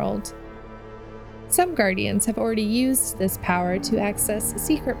Throne World. Some Guardians have already used this power to access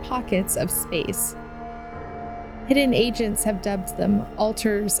secret pockets of space. Hidden agents have dubbed them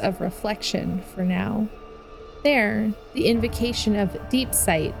Altars of Reflection for now. There, the invocation of Deep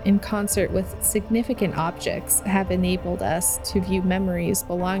Sight in concert with significant objects have enabled us to view memories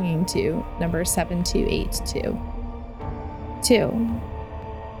belonging to number 7282. 2.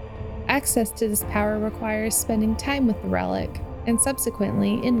 Access to this power requires spending time with the relic, and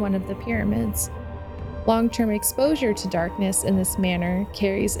subsequently in one of the pyramids. Long-term exposure to darkness in this manner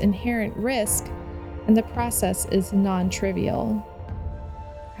carries inherent risk, and the process is non-trivial.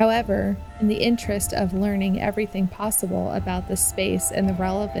 However, in the interest of learning everything possible about the space and the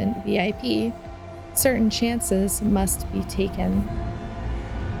relevant VIP, certain chances must be taken.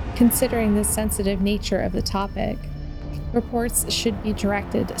 Considering the sensitive nature of the topic, reports should be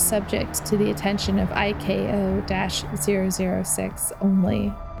directed subject to the attention of IKO-006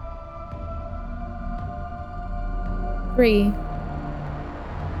 only. 3.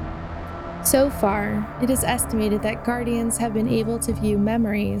 So far, it is estimated that Guardians have been able to view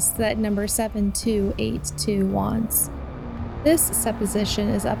memories that number 7282 wants. This supposition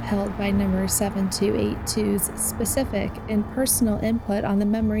is upheld by number 7282's specific and personal input on the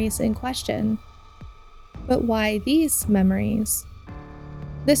memories in question. But why these memories?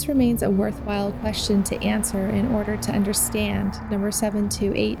 This remains a worthwhile question to answer in order to understand number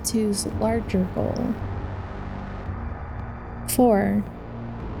 7282's larger goal. 4.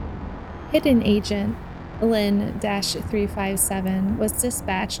 Hidden Agent Lin-357 was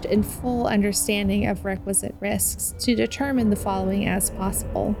dispatched in full understanding of requisite risks to determine the following as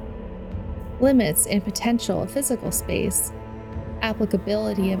possible: limits and potential of physical space,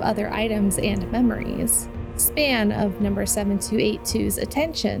 applicability of other items and memories, span of number 7282's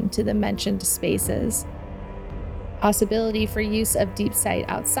attention to the mentioned spaces, possibility for use of Deep Sight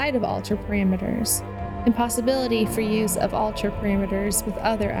outside of altar parameters, and possibility for use of altar parameters with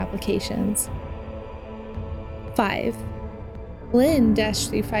other applications. 5.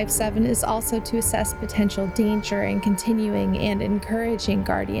 Lin-357 is also to assess potential danger in continuing and encouraging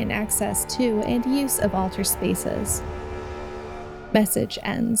Guardian access to and use of altar spaces. Message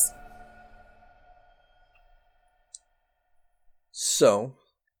ends. So,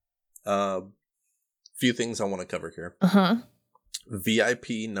 few things I want to cover here.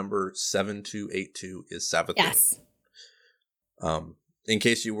 VIP number 7282 is Savathun. Yes. In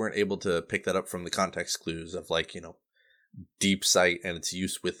case you weren't able to pick that up from the context clues of Deep Sight and its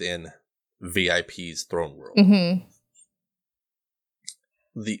use within VIP's Throne World.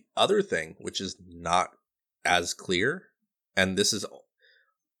 The other thing, which is not as clear, and this is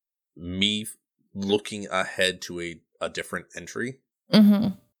me looking ahead to a different entry,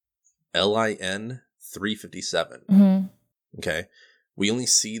 LIN 357. Okay, we only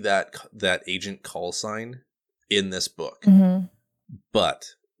see that agent call sign in this book,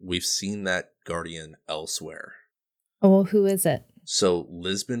 but we've seen that Guardian elsewhere. Oh, well, who is it? So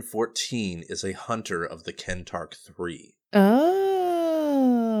Lisbon 14 is a hunter of the Kentark 3.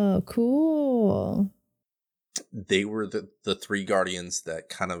 Oh, cool. They were the three Guardians that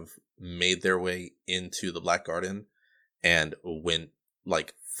kind of made their way into the Black Garden and went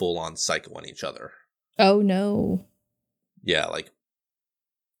full on psycho on each other. Oh no. Yeah,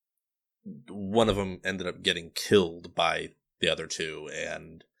 one of them ended up getting killed by the other two,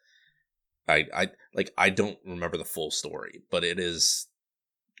 and I don't remember the full story, but it is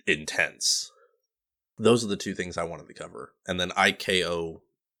intense. Those are the two things I wanted to cover. And then IKO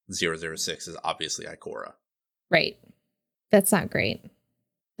 006 is obviously Ikora. Right. That's not great.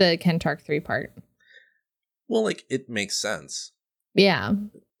 The Kentark 3 part. Well, it makes sense. Yeah.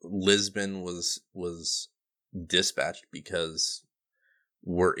 Lisbon was dispatched because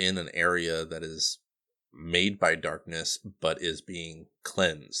we're in an area that is made by darkness but is being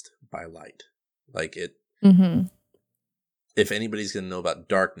cleansed by light. If anybody's going to know about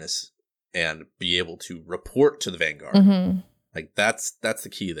darkness and be able to report to the Vanguard, that's the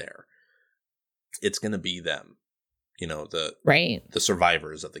key there. It's going to be them, the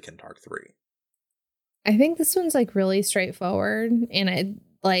survivors of the Kentark 3. I think this one's really straightforward, and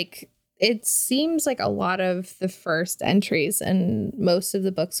It seems like a lot of the first entries and most of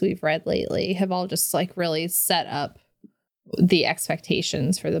the books we've read lately have all just like really set up the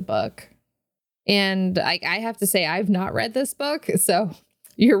expectations for the book. And I have to say, I've not read this book, so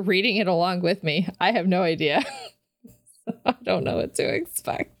you're reading it along with me. I have no idea. I don't know what to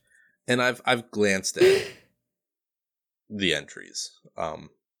expect. And I've glanced at the entries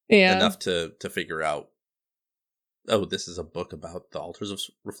enough to figure out, oh, this is a book about the Altars of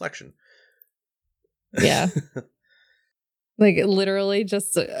Reflection. Yeah. Like literally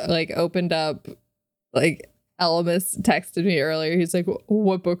just like opened up, like Elemis texted me earlier. He's like,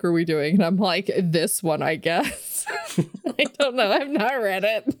 what book are we doing? And I'm like, this one, I guess. I don't know. I've not read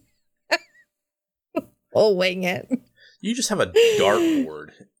it. We'll wing it. You just have a dartboard.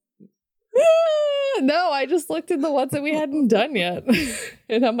 No, I just looked at the ones that we hadn't done yet.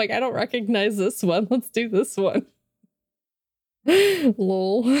 And I'm like, I don't recognize this one. Let's do this one.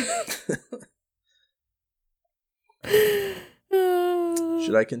 Lol.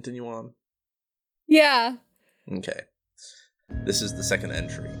 Should I continue on? Yeah. Okay. This is the second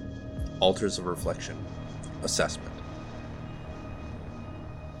entry. Altars of Reflection. Assessment.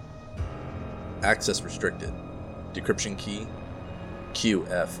 Access restricted. Decryption key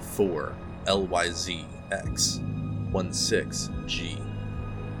QF4LYZX16G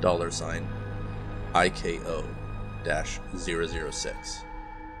 $IKO-006.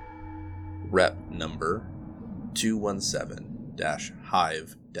 Rep number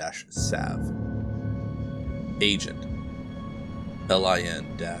 217-Hive-Sav. Agent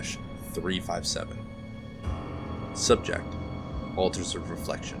LIN-357. Subject Altars of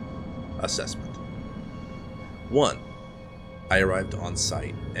Reflection. Assessment. 1. I arrived on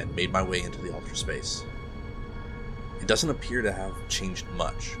site and made my way into the altar space. It doesn't appear to have changed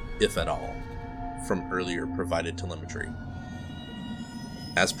much, if at all, from earlier provided telemetry.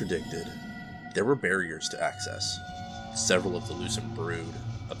 As predicted, there were barriers to access. Several of the Lucent brood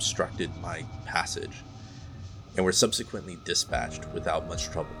obstructed my passage and were subsequently dispatched without much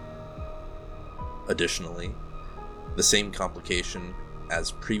trouble. Additionally, the same complication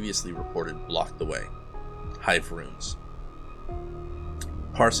as previously reported blocked the way: Hive runes.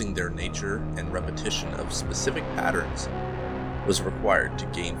 Parsing their nature and repetition of specific patterns was required to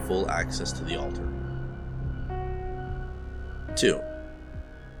gain full access to the altar. 2.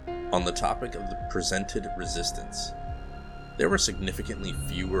 On the topic of the presented resistance, there were significantly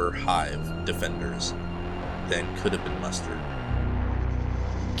fewer Hive defenders than could have been mustered,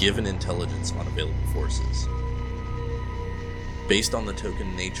 given intelligence on available forces. Based on the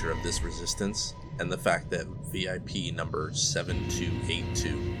token nature of this resistance, and the fact that VIP number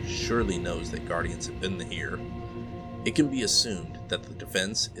 7282 surely knows that Guardians have been here, it can be assumed that the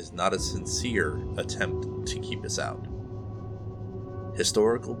defense is not a sincere attempt to keep us out.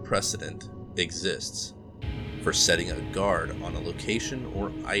 Historical precedent exists for setting a guard on a location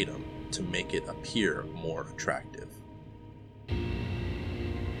or item to make it appear more attractive.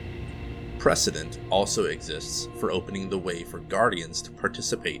 Precedent also exists for opening the way for Guardians to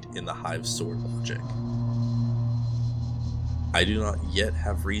participate in the Hive sword logic. I do not yet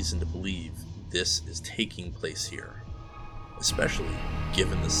have reason to believe this is taking place here, especially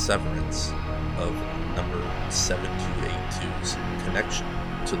given the severance of number 7282's connection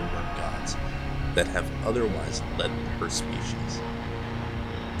to the worm gods that have otherwise led her species.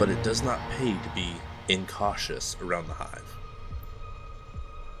 But it does not pay to be incautious around the Hive.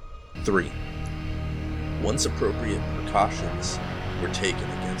 3. Once appropriate precautions were taken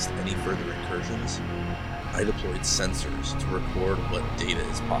against any further incursions, I deployed sensors to record what data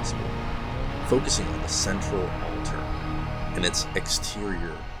is possible, focusing on the central altar and its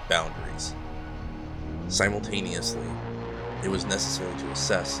exterior boundaries. Simultaneously, it was necessary to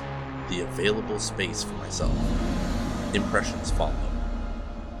assess the available space for myself. Impressions follow.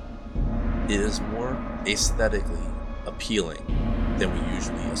 It is more aesthetically appealing than we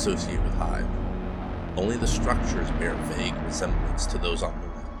usually associate with Hive. Only the structures bear vague resemblance to those on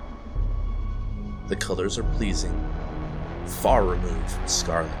Luna. The colors are pleasing, far removed from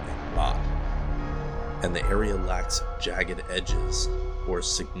scarlet and rot, and the area lacks jagged edges or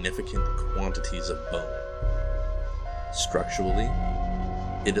significant quantities of bone. Structurally,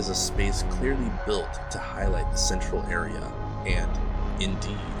 it is a space clearly built to highlight the central area, and,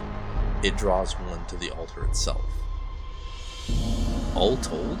 indeed, it draws one to the altar itself. All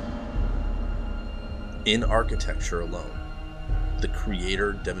told, in architecture alone, the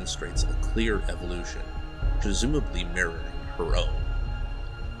creator demonstrates a clear evolution, presumably mirroring her own.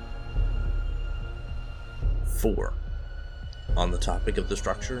 4. On the topic of the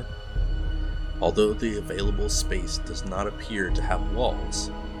structure, although the available space does not appear to have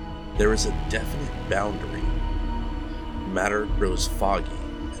walls, there is a definite boundary. Matter grows foggy,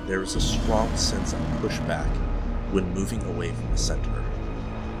 and there is a strong sense of pushback when moving away from the center.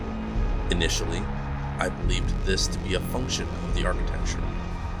 Initially, I believed this to be a function of the architecture,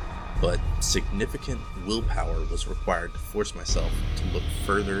 but significant willpower was required to force myself to look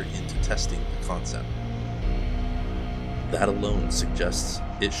further into testing the concept. That alone suggests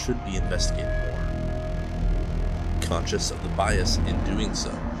it should be investigated more. Conscious of the bias in doing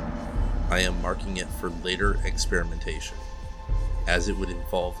so, I am marking it for later experimentation, as it would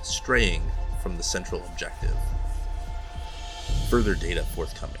involve straying from the central objective. Further data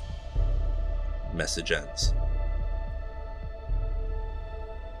forthcoming. Message ends.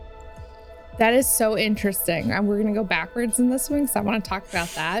 That is so interesting. And we're going to go backwards in this one because I want to talk about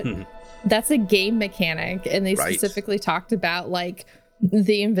that. That's a game mechanic. And they Right. specifically talked about like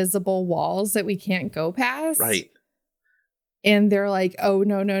the invisible walls that we can't go past. Right. And they're like, oh,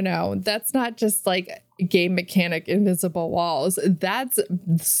 no. That's not just like game mechanic invisible walls. That's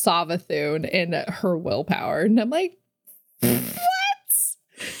Savathun and her willpower. And I'm like, what?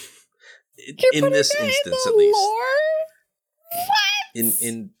 In this instance, at least. Lore? What?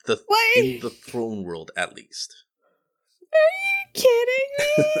 In the throne world, at least. Are you kidding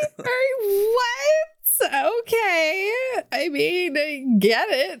me? What? Okay. I mean, I get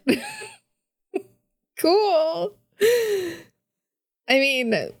it. Cool. I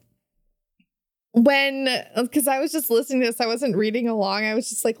mean, because I was just listening to this, I wasn't reading along. I was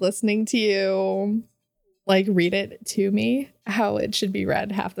just like listening to you, like read it to me, how it should be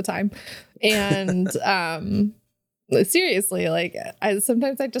read half the time. And seriously, like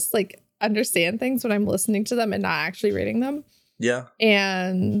sometimes I just like understand things when I'm listening to them and not actually reading them. Yeah.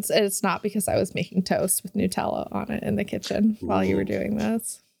 And it's not because I was making toast with Nutella on it in the kitchen while you were doing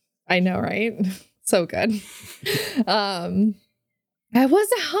this. I know, right? So good. I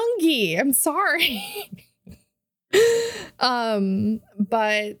wasn't hungry. I'm sorry.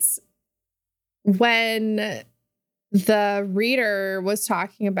 But when the reader was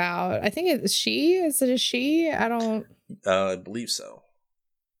talking about, I think it's she. Is it a she? I believe so.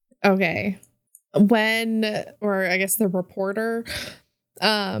 Okay. Or I guess the reporter,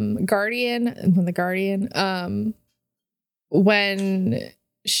 Guardian, when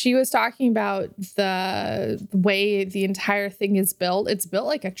she was talking about the way the entire thing is built, it's built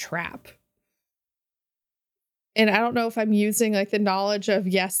like a trap. And I don't know if I'm using like the knowledge of,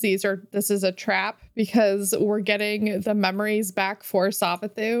 yes, this is a trap because we're getting the memories back for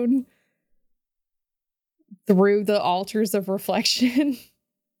Savathun through the altars of reflection.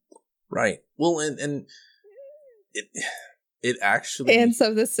 Right. Well, and it actually. And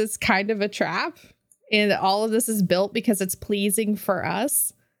so this is kind of a trap. And all of this is built because it's pleasing for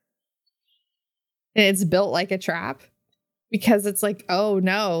us. And it's built like a trap. Because it's like, oh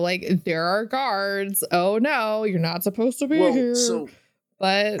no, like there are guards. Oh no, you're not supposed to be here. So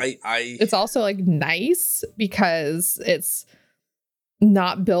but it's also like nice because it's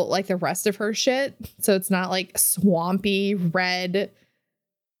not built like the rest of her shit. So it's not like swampy, red,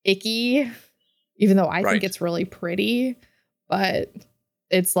 icky, even though I think it's really pretty. But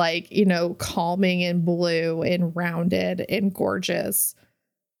it's like, calming and blue and rounded and gorgeous,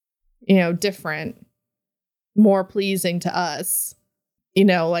 different, more pleasing to us,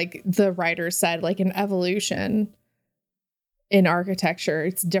 like the writer said, like an evolution in architecture.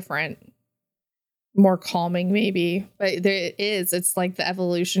 It's different, more calming maybe, but it's like the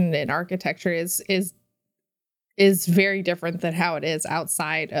evolution in architecture is very different than how it is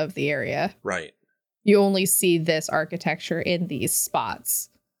outside of the area. Right. You only see this architecture in these spots.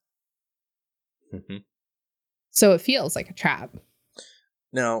 Mm-hmm. So it feels like a trap.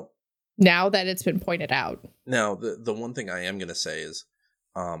 Now that it's been pointed out. Now, the one thing I am going to say is,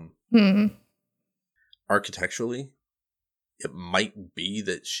 architecturally, it might be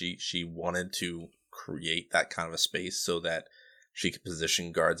that she wanted to create that kind of a space so that she could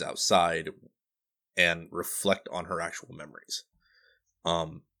position guards outside and reflect on her actual memories.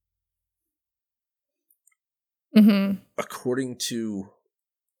 According to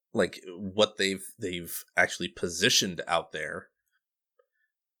like what they've actually positioned out there,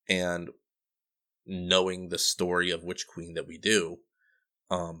 and knowing the story of Witch Queen that we do,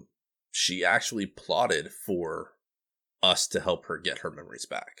 she actually plotted for us to help her get her memories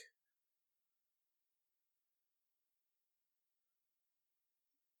back.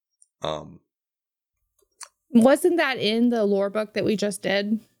 Wasn't that in the lore book that we just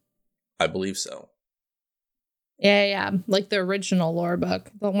did? I believe so. Yeah. Like the original lore book,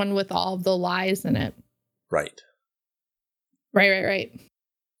 the one with all of the lies in it. Right. Right.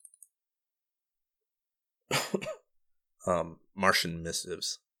 Martian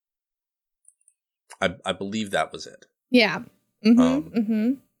missives. I believe that was it. Yeah.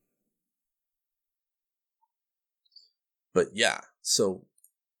 But yeah, so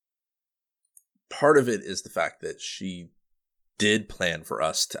part of it is the fact that she did plan for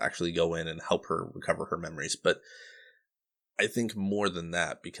us to actually go in and help her recover her memories. But I think more than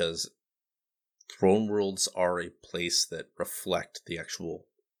that, because throne worlds are a place that reflect the actual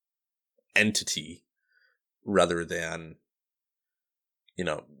entity rather than,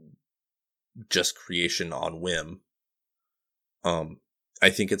 just creation on whim. I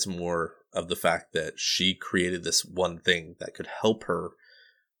think it's more of the fact that she created this one thing that could help her,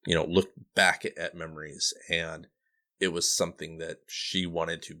 look back at memories, and it was something that she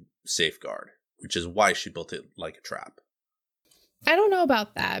wanted to safeguard, which is why she built it like a trap. I don't know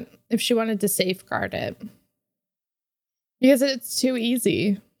about that, if she wanted to safeguard it. Because it's too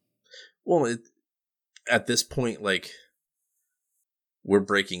easy. Well, at this point, we're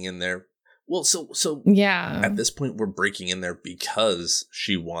breaking in there. Well, so yeah. At this point, we're breaking in there because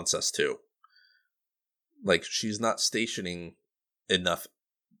she wants us to. She's not stationing enough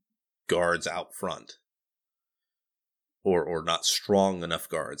guards out front. Or not strong enough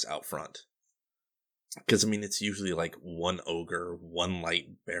guards out front. Because, it's usually one ogre, one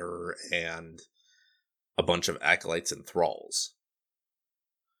light bearer, and a bunch of acolytes and thralls.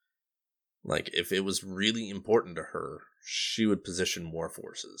 If it was really important to her, she would position more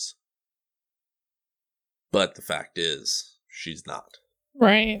forces. But the fact is, she's not.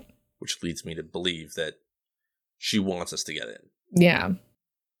 Right. Which leads me to believe that she wants us to get in. Yeah.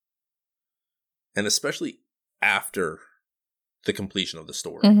 And especially after the completion of the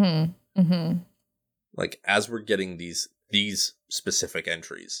story. As we're getting these specific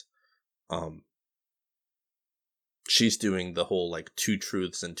entries, she's doing the whole 2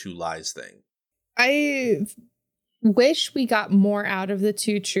 truths and 2 lies thing. I wish we got more out of the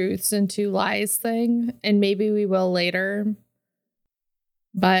 2 truths and 2 lies thing, and maybe we will later.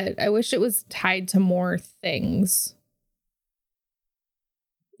 But I wish it was tied to more things.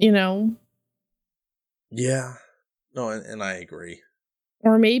 Yeah. No, and I agree.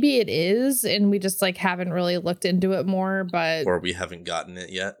 Or maybe it is, and we just haven't really looked into it more, but... Or we haven't gotten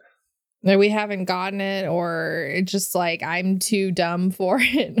it yet. Or we haven't gotten it, or it's just I'm too dumb for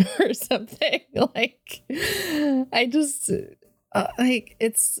it or something. I just...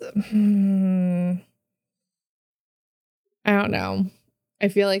 it's... I don't know. I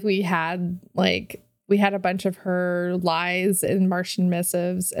feel we had, we had a bunch of her lies in Martian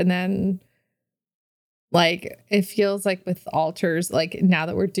Missives, and then... it feels with altars, now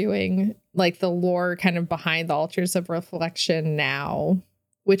that we're doing the lore kind of behind the altars of reflection now,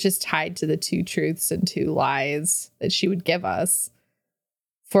 which is tied to the 2 truths and 2 lies that she would give us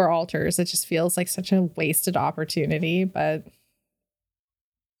for altars. It just feels like such a wasted opportunity, but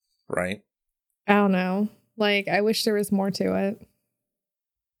right. I don't know. I wish there was more to it.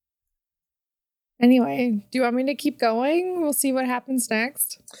 Anyway, do you want me to keep going? We'll see what happens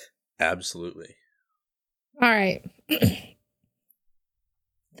next. Absolutely. All right.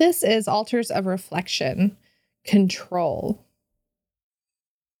 This is Altars of Reflection. Control.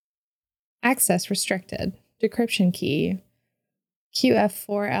 Access restricted. Decryption key.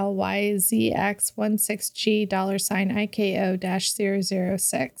 QF4LYZX16G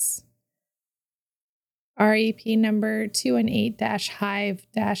 $IKO-006. REP number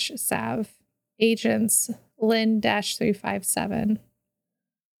 218-Hive-Sav. Agents Lin-357.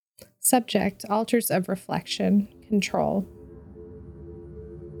 Subject, Altars of Reflection, Control.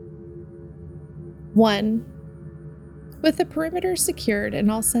 1. With the perimeter secured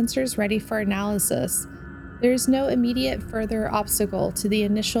and all sensors ready for analysis, there is no immediate further obstacle to the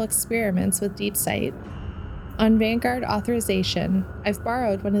initial experiments with DeepSight. On Vanguard authorization, I've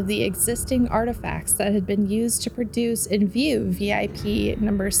borrowed one of the existing artifacts that had been used to produce and view VIP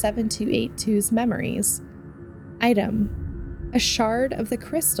number 7282's memories. Item: a shard of the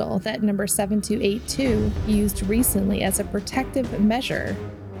crystal that number 7282 used recently as a protective measure.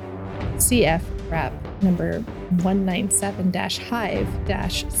 CF Rep number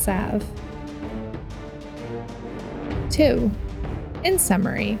 197-Hive-Sav. 2. In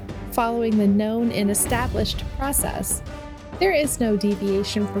summary, following the known and established process, there is no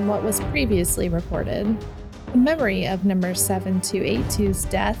deviation from what was previously reported. The memory of number 7282's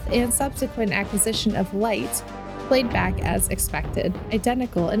death and subsequent acquisition of light played back as expected,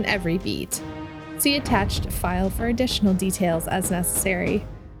 identical in every beat. See attached file for additional details as necessary.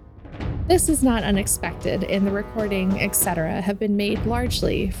 This is not unexpected, and the recording, etc., have been made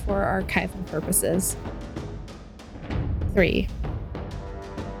largely for archival purposes. 3.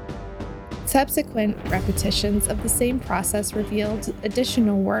 Subsequent repetitions of the same process revealed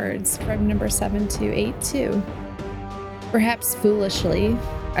additional words from number 7282. Perhaps foolishly,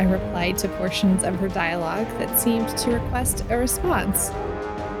 I replied to portions of her dialogue that seemed to request a response.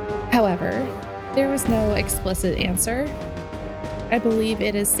 However, there was no explicit answer. I believe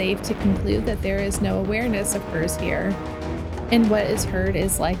it is safe to conclude that there is no awareness of hers here, and what is heard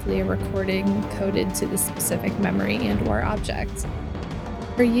is likely a recording coded to the specific memory and/or object.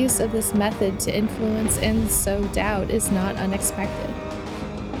 Her use of this method to influence and sow doubt is not unexpected.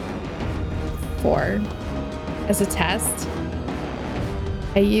 4. As a test,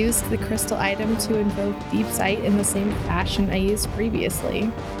 I used the crystal item to invoke deep sight in the same fashion I used previously.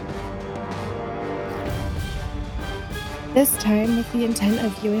 This time with the intent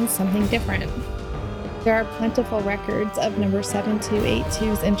of viewing something different. There are plentiful records of number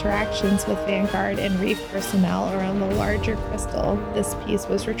 7282's interactions with Vanguard and Reef personnel around the larger crystal this piece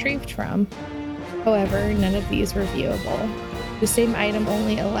was retrieved from. However, none of these were viewable. The same item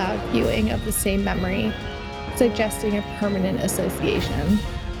only allowed viewing of the same memory, suggesting a permanent association.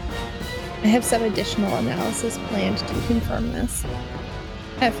 I have some additional analysis planned to confirm this.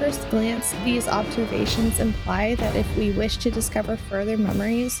 At first glance, these observations imply that if we wish to discover further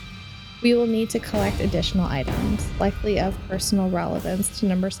memories, we will need to collect additional items, likely of personal relevance to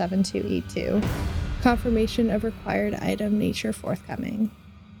number 7282. Confirmation of required item nature forthcoming.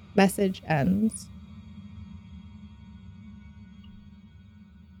 Message ends.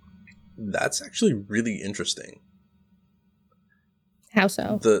 That's actually really interesting. How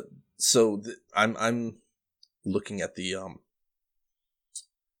so? I'm looking at the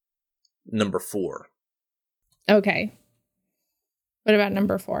number 4. Okay. What about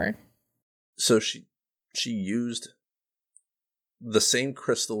number 4? So she used the same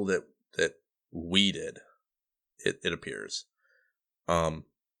crystal that we did. It appears,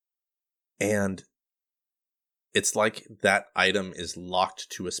 and it's like that item is locked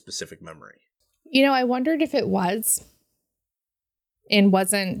to a specific memory. You know, I wondered if it was and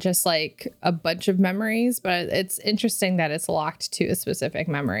wasn't just like a bunch of memories, but it's interesting that it's locked to a specific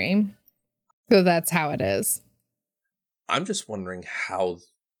memory. So that's how it is. I'm just wondering how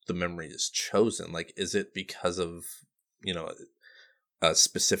the memory is chosen. Like, is it because of, a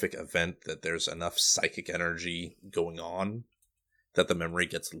specific event that there's enough psychic energy going on that the memory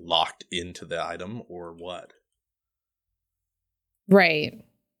gets locked into the item, or what? Right.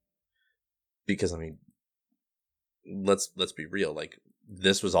 Because, I mean, let's be real. Like,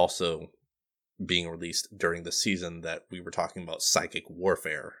 this was also being released during the season that we were talking about psychic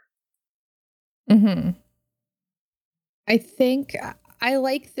warfare. Mm-hmm. I think I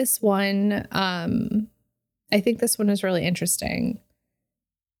like this one. I think this one is really interesting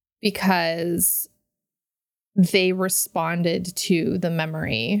because they responded to the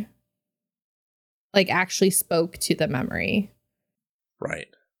memory, like actually spoke to the memory. Right.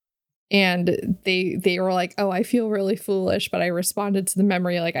 And they were like, oh, I feel really foolish, but I responded to the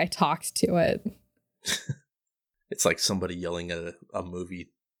memory like I talked to it. It's like somebody yelling at a movie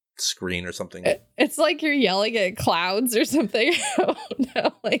screen or something. It's like you're yelling at clouds or something. I don't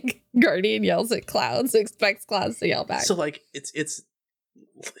know. Like Guardian yells at clouds, expects clouds to yell back. So like it's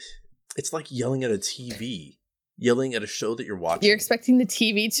like yelling at a TV, yelling at a show that you're watching. You're expecting the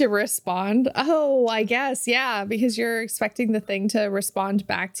TV to respond? Oh, I guess, yeah, because you're expecting the thing to respond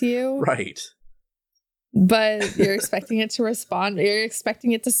back to you. Right. But you're expecting it to respond. You're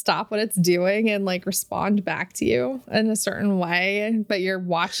expecting it to stop what it's doing and like respond back to you in a certain way, but you're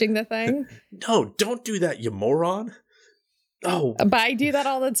watching the thing. No, don't do that, you moron. Oh. But I do that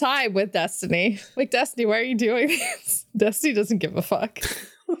all the time with Destiny. Like, Destiny, why are you doing this? Destiny doesn't give a fuck.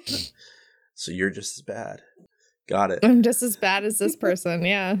 So you're just as bad. Got it. I'm just as bad as this person.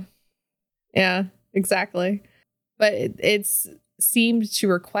 Yeah. Yeah, exactly. But it's seemed to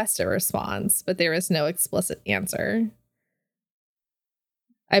request a response, but there is no explicit answer.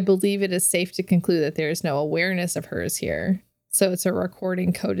 I believe it is safe to conclude that there is no awareness of hers here. So it's a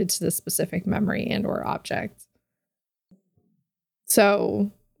recording coded to the specific memory and or object.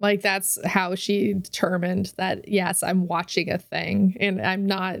 So like that's how she determined that, yes, I'm watching a thing and I'm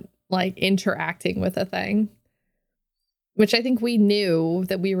not like interacting with a thing. Which I think we knew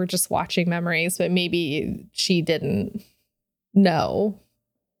that we were just watching memories, but maybe she didn't know.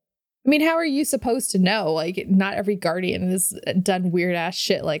 I mean, how are you supposed to know? Like, not every Guardian has done weird ass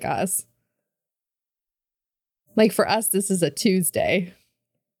shit like us. Like, for us, this is a Tuesday.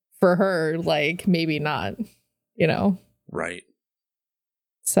 For her, like, maybe not, you know? Right.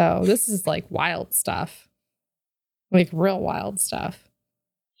 So this is like wild stuff. Like, real wild stuff.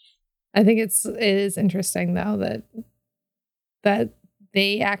 I think it is interesting, though, that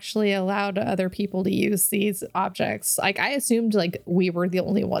they actually allowed other people to use these objects. Like, I assumed like we were the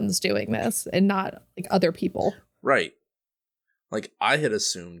only ones doing this and not like other people. Right. Like, I had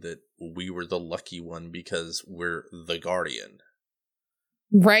assumed that we were the lucky one because we're the Guardian.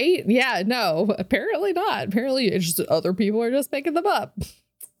 Right? Yeah, no, apparently not. Apparently it's just other people are just making them up.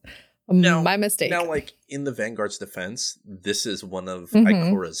 Now, my mistake. Now, like, in the Vanguard's defense, this is one of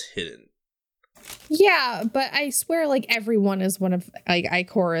Ikora's hidden. Yeah, but I swear, like, everyone is one of, like,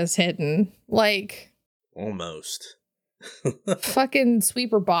 Ikora's hidden. Like... Almost. Fucking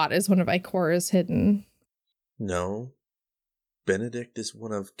Sweeper Bot is one of Ikora's hidden. No. Benedict is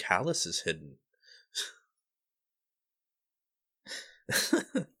one of Callus's hidden.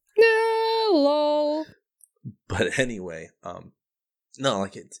 Lol. But anyway, no,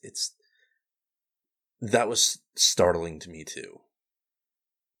 like, it's... That was startling to me, too.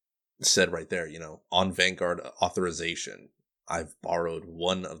 Said right there, on Vanguard authorization, I've borrowed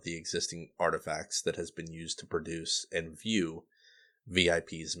one of the existing artifacts that has been used to produce and view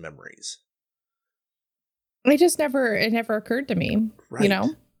VIP's memories. It never occurred to me, right.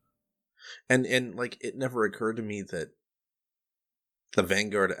 And like, it never occurred to me that the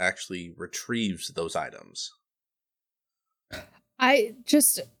Vanguard actually retrieves those items. I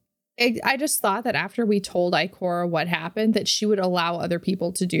just thought that after we told Ikora what happened, that she would allow other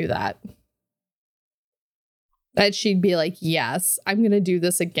people to do that. That she'd be like, yes, I'm going to do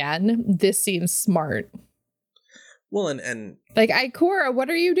this again. This seems smart. Well, and like, Ikora, what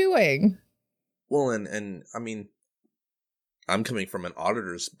are you doing? Well, and I mean, I'm coming from an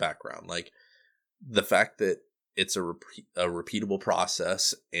auditor's background. Like, the fact that it's a repeatable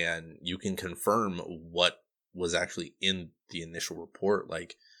process and you can confirm what was actually in the initial report,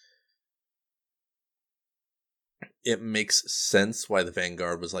 like, it makes sense why the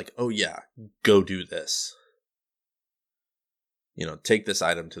Vanguard was like, oh yeah, go do this. Take this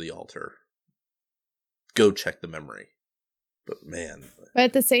item to the altar. Go check the memory. But man. But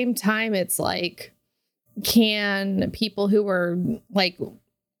at the same time, it's like, can people who were like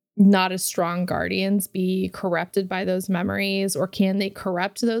not as strong guardians be corrupted by those memories? Or can they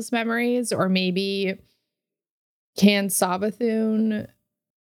corrupt those memories? Or maybe can Savathun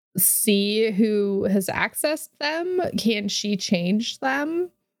see who has accessed them? Can she change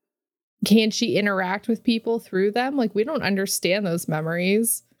them? Can she interact with people through them? Like, we don't understand those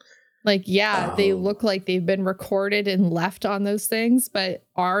memories. Like, yeah, They look like they've been recorded and left on those things, but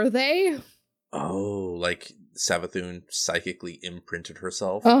are they? Oh, like Savathun psychically imprinted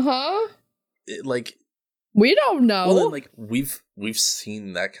herself? Uh-huh. Like, we don't know. Well, then, like, we've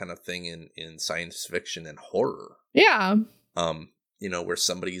seen that kind of thing in science fiction and horror. Yeah. Where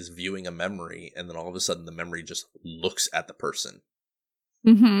somebody is viewing a memory and then all of a sudden the memory just looks at the person.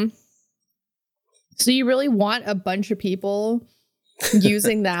 Mm-hmm. So you really want a bunch of people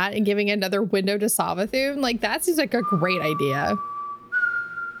using that and giving another window to Savathun? Like, that seems like a great idea.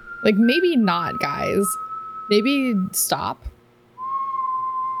 Like, maybe not, guys. Maybe stop.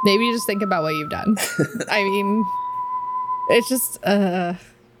 Maybe just think about what you've done. I mean, it's just,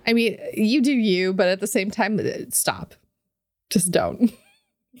 you do you, but at the same time, stop. Just don't.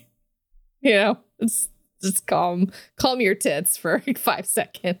 It's just calm your tits for like 5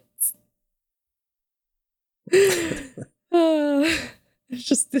 seconds.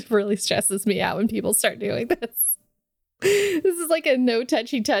 It really stresses me out when people start doing this. This is like a no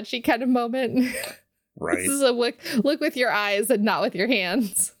touchy kind of moment. Right. This is a look with your eyes and not with your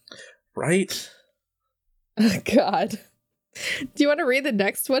hands. Right. Oh, God. Do you want to read the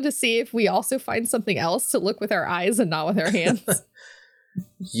next one to see if we also find something else to look with our eyes and not with our hands?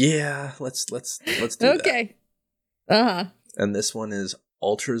 Yeah, let's do that. Okay. Uh-huh. And this one is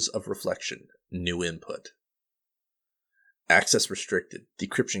Altars of Reflection, new input. Access restricted.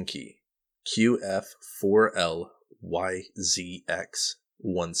 Decryption key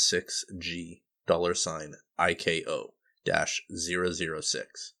QF4LYZX16G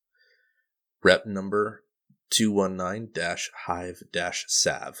 $IKO-006. Rep number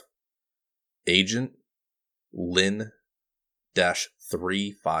 219-Hive-Sav. Agent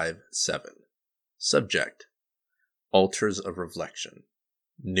Lin-357. Subject Altars of Reflection.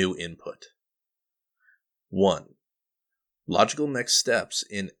 New input. 1. Logical next steps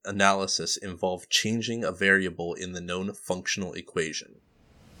in analysis involve changing a variable in the known functional equation.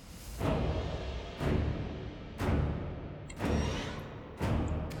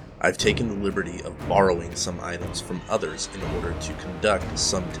 I've taken the liberty of borrowing some items from others in order to conduct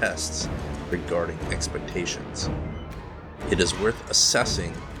some tests regarding expectations. It is worth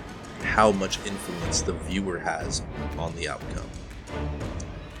assessing how much influence the viewer has on the outcome.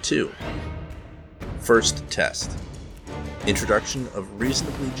 2. First test. Introduction of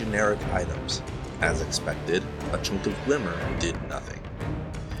reasonably generic items. As expected, a chunk of glimmer did nothing.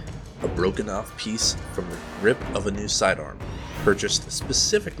 A broken off piece from the grip of a new sidearm, purchased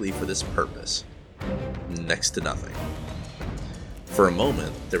specifically for this purpose. Next to nothing. For a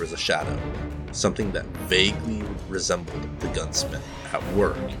moment, there was a shadow, something that vaguely resembled the gunsmith at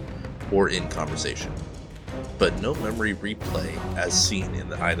work or in conversation, but no memory replay as seen in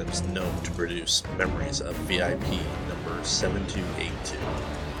the items known to produce memories of VIP number 7282.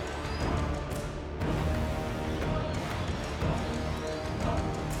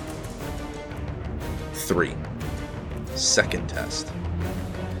 Three. Second test.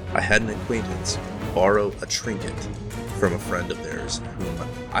 I had an acquaintance borrow a trinket from a friend of theirs whom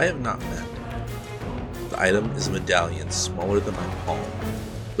I have not met. The item is a medallion smaller than my palm,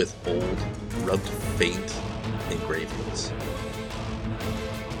 with old, rubbed faint engravings.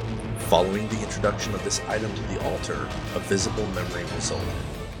 Following the introduction of this item to the altar, a visible memory resulted,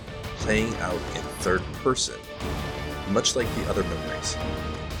 playing out in third person, much like the other memories.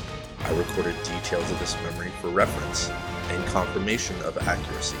 I recorded details of this memory for reference and confirmation of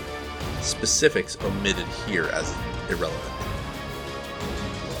accuracy, specifics omitted here as irrelevant.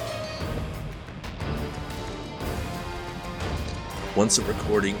 Once a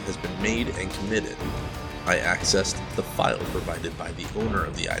recording has been made and committed, I accessed the file provided by the owner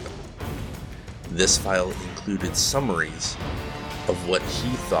of the item. This file included summaries of what he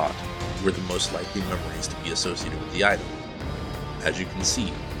thought were the most likely memories to be associated with the item. As you can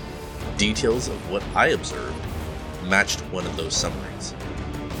see, details of what I observed matched one of those summaries.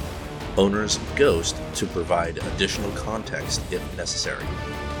 Owner's ghost to provide additional context if necessary,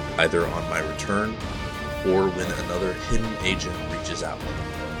 either on my return or when another hidden agent reaches out.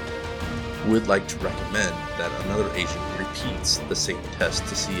 Would like to recommend that another agent repeats the same test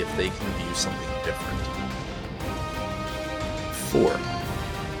to see if they can view something different. 4.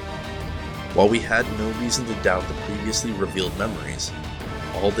 While we had no reason to doubt the previously revealed memories,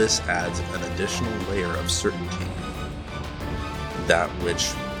 all this adds an additional layer of certainty. That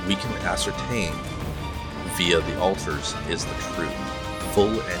which we can ascertain via the altars is the truth,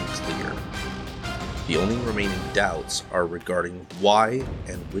 full and clear. The only remaining doubts are regarding why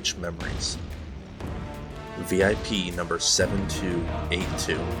and which memories. VIP number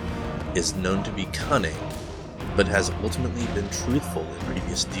 7282 is known to be cunning, but has ultimately been truthful in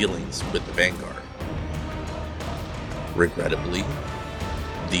previous dealings with the Vanguard. Regrettably,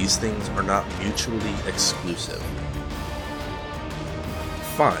 these things are not mutually exclusive.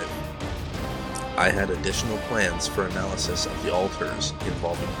 5. I had additional plans for analysis of the altars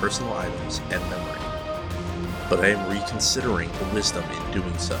involving personal items and memory, but I am reconsidering the wisdom in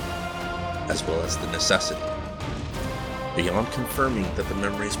doing so, as well as the necessity. Beyond confirming that the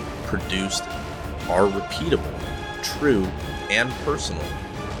memories produced are repeatable, true, and personal,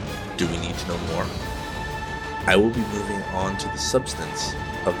 do we need to know more? I will be moving on to the substance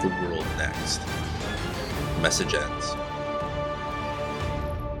of the world next. Message ends.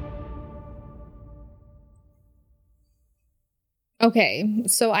 Okay,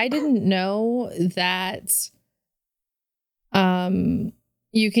 so I didn't know that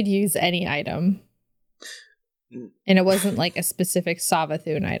you could use any item. And it wasn't like a specific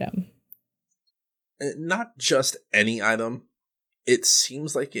Savathun item. Not just any item. It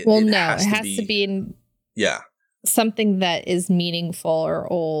seems like it. Well, it no, has it has to be in something that is meaningful or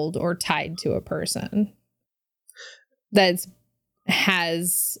old or tied to a person. That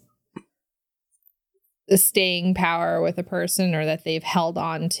has the staying power with a person, or that they've held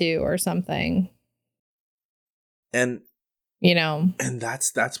on to or something. And you know, and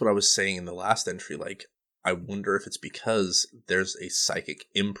that's what I was saying in the last entry. Like, I wonder if it's because there's a psychic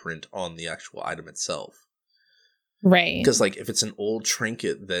imprint on the actual item itself. Right. Because, like, if it's an old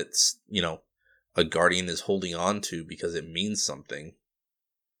trinket that's, you know, a guardian is holding on to because it means something.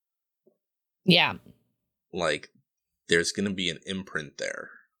 Yeah. Like, there's going to be an imprint there.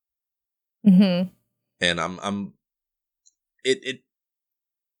 Mm-hmm. And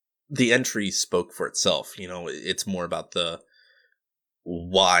the entry spoke for itself. You know, it's more about the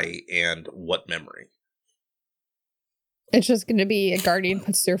why and what memory. It's just going to be a guardian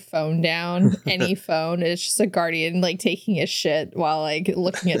puts their phone down, any phone. It's just a guardian like taking a shit while like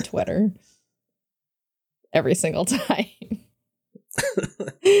looking at Twitter every single time.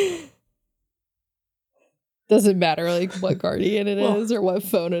 Doesn't matter like what guardian it is or what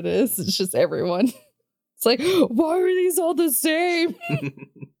phone it is. It's just everyone. It's like, why are these all the same?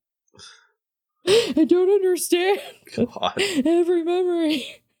 I don't understand. God. Every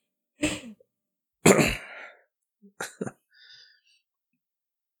memory.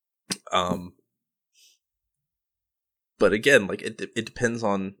 But again, like it depends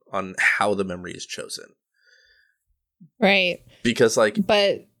on how the memory is chosen. Right. Because like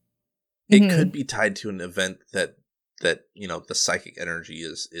But it could be tied to an event that you know the psychic energy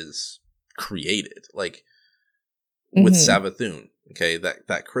is created. Like with Savathun, okay,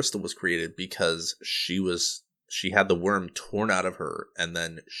 that crystal was created because she had the worm torn out of her, and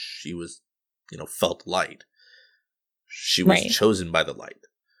then she was, you know, felt light. She was chosen by the light.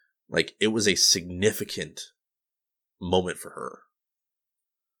 Like it was a significant moment for her.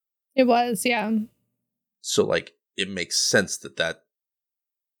 It was, yeah. So like it makes sense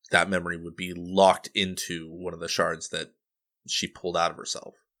that memory would be locked into one of the shards that she pulled out of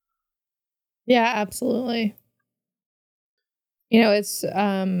herself. Yeah, absolutely. You know, it's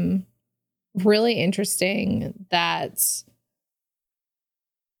really interesting that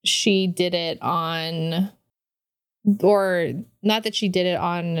she did it on, or not that she did it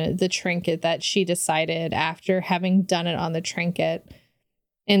on the trinket, that she decided after having done it on the trinket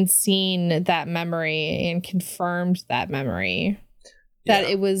and seen that memory and confirmed that memory, that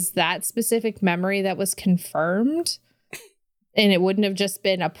it was that specific memory that was confirmed, and it wouldn't have just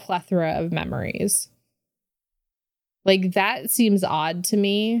been a plethora of memories. Like, that seems odd to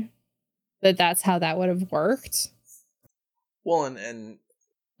me, that that's how that would have worked. Well, and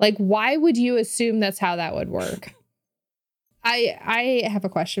like, why would you assume that's how that would work? I have a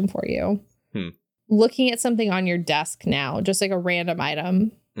question for you. Looking at something on your desk now, just like a random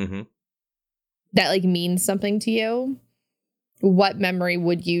item that like means something to you, what memory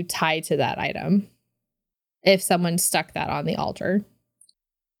would you tie to that item if someone stuck that on the altar?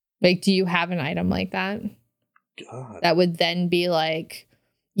 Like, do you have an item like that? God. That would then be like,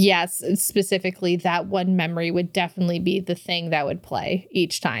 yes, specifically that one memory would definitely be the thing that would play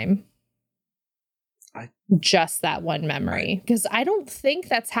each time. Just that one memory. Because I don't think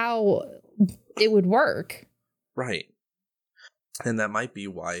that's how it would work. Right. And that might be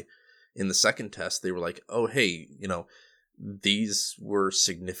why in the second test they were like, oh, hey, you know, these were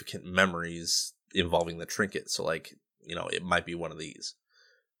significant memories involving the trinket. So like, you know, it might be one of these.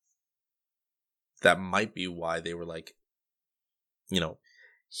 That might be why they were like, you know,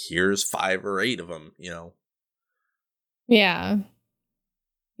 here's 5 or 8 of them, you know. Yeah.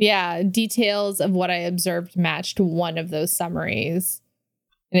 Yeah. Details of what I observed matched one of those summaries.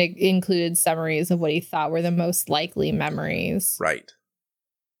 And it included summaries of what he thought were the most likely memories. Right.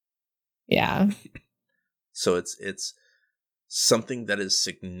 Yeah. So it's something that is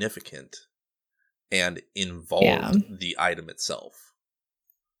significant and involved the item itself.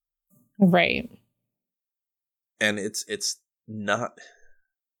 Right. And it's not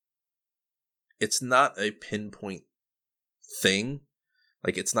a pinpoint thing.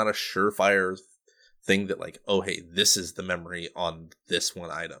 Like, it's not a surefire thing that like, oh, hey, this is the memory on this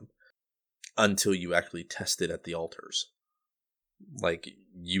one item, until you actually test it at the altars. Like,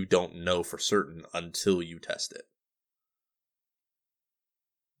 you don't know for certain until you test it.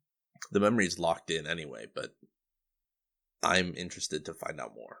 The memory is locked in anyway, but I'm interested to find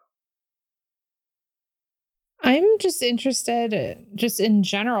out more. I'm just interested just in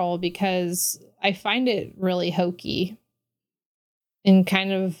general because I find it really hokey and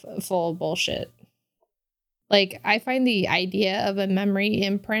kind of full of bullshit. Like, I find the idea of a memory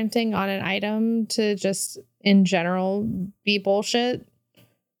imprinting on an item to just in general be bullshit.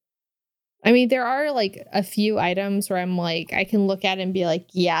 I mean, there are like a few items where I'm like, I can look at it and be like,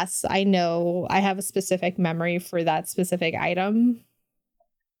 yes, I know I have a specific memory for that specific item.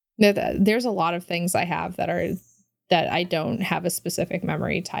 No, there's a lot of things I have that I don't have a specific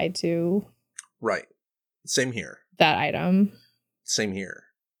memory tied to. Right. Same here. That item. Same here.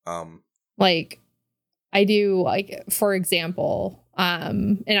 Like, I do, like, for example,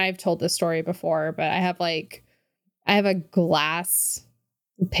 and I've told this story before, but I have a glass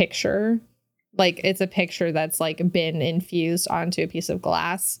picture. Like, it's a picture that's like been infused onto a piece of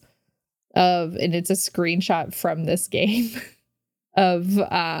glass and it's a screenshot from this game of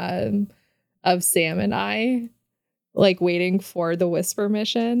Sam and I like waiting for the Whisper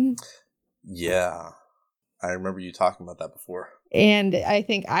mission. Yeah. I remember you talking about that before. And I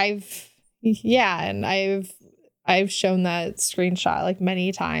think I've shown that screenshot like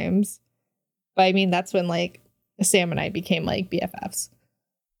many times. But I mean, that's when like Sam and I became like BFFs.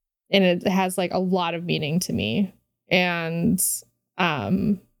 And it has like a lot of meaning to me. And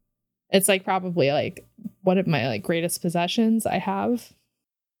it's like probably like one of my like greatest possessions I have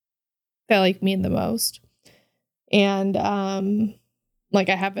that like mean the most. And like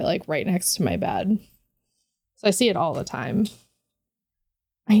I have it like right next to my bed. So I see it all the time.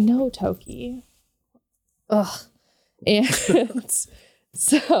 I know, Toki. Ugh. And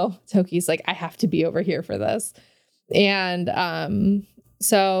so Toki's like, I have to be over here for this. And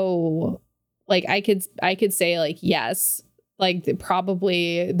so like I could say like yes, like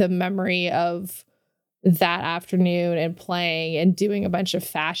probably the memory of that afternoon and playing and doing a bunch of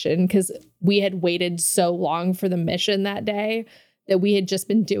fashion, because we had waited so long for the mission that day that we had just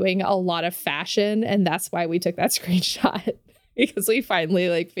been doing a lot of fashion, and that's why we took that screenshot. Because we finally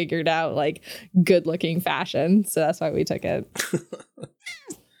like figured out like good looking fashion. So that's why we took it.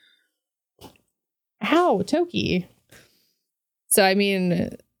 Ow, Toki. So, I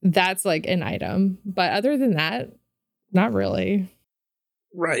mean, that's like an item. But other than that, not really.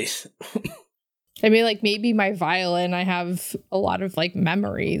 Right. I mean, like maybe my violin, I have a lot of like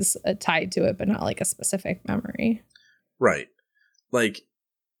memories tied to it, but not like a specific memory. Right. Like,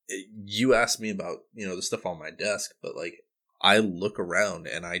 you asked me about, the stuff on my desk, but like, I look around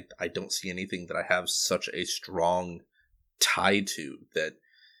and I don't see anything that I have such a strong tie to that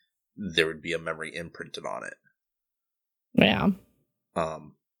there would be a memory imprinted on it. Yeah.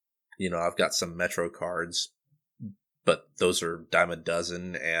 I've got some Metro cards, but those are dime a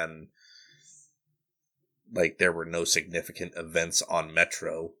dozen, and like there were no significant events on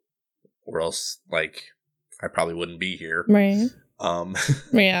Metro, or else like I probably wouldn't be here. Right.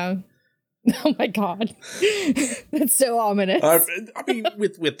 Yeah. Oh my God. That's so ominous. I mean,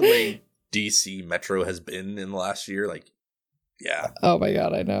 with the way DC Metro has been in the last year, like, yeah. Oh my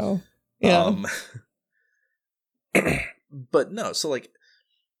God, I know. Yeah. But no, so like,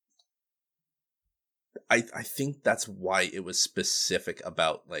 I think that's why it was specific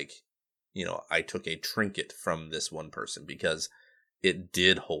about like, I took a trinket from this one person, because it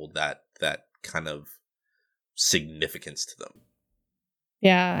did hold that kind of significance to them.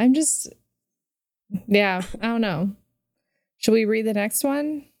 Yeah, I don't know. Should we read the next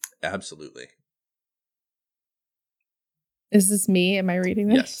one? Absolutely. Is this me? Am I reading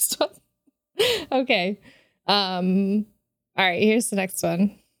the Yes. next one? Okay. All right, here's the next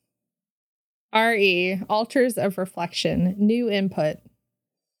one. RE, Altars of Reflection, new input.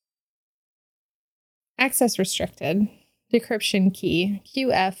 Access restricted. Decryption key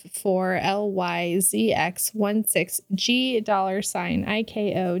QF4LYZX16G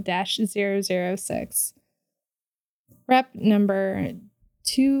 $IKO-006. Rep number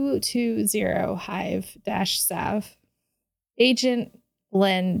 220 Hive-Sav. Agent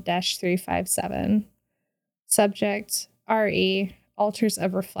Lynn-357. Subject RE, Altars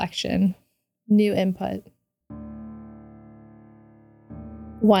of Reflection, new input.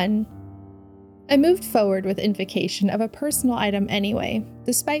 1. I moved forward with invocation of a personal item anyway,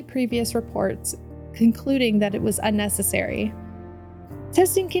 despite previous reports concluding that it was unnecessary.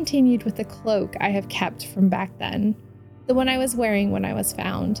 Testing continued with the cloak I have kept from back then, the one I was wearing when I was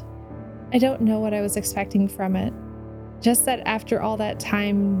found. I don't know what I was expecting from it, just that after all that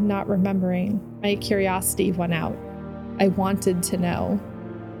time not remembering, my curiosity won out. I wanted to know.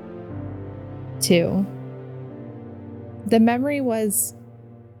 2. The memory was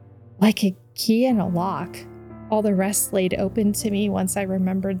like a key in a lock. All the rest laid open to me once I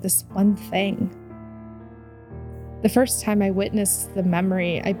remembered this one thing. The first time I witnessed the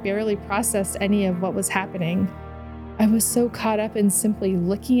memory, I barely processed any of what was happening. I was so caught up in simply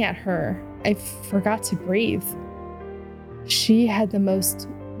looking at her, I forgot to breathe. She had the most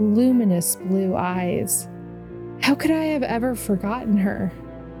luminous blue eyes. How could I have ever forgotten her?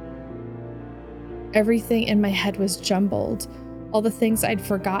 Everything in my head was jumbled. All the things I'd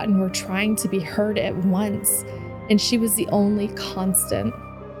forgotten were trying to be heard at once, and she was the only constant.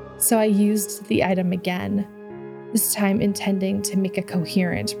 So I used the item again, this time intending to make a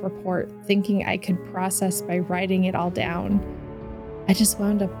coherent report, thinking I could process by writing it all down. I just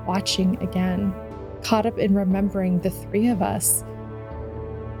wound up watching again, caught up in remembering the three of us.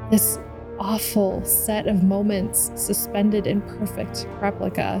 This awful set of moments suspended in perfect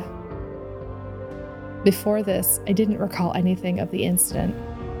replica. Before this, I didn't recall anything of the incident,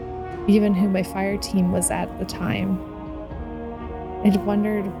 even who my fire team was at the time. I'd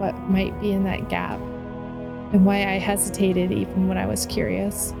wondered what might be in that gap, and why I hesitated even when I was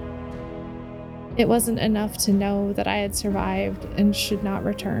curious. It wasn't enough to know that I had survived and should not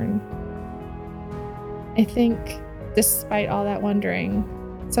return. I think, despite all that wondering,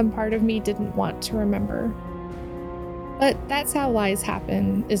 some part of me didn't want to remember. But that's how lies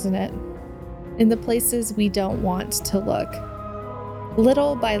happen, isn't it? In the places we don't want to look.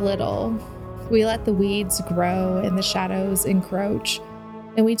 Little by little, we let the weeds grow and the shadows encroach,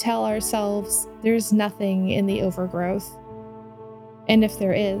 and we tell ourselves there's nothing in the overgrowth. And if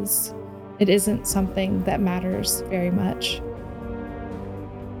there is, it isn't something that matters very much.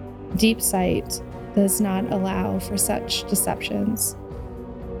 Deep sight does not allow for such deceptions.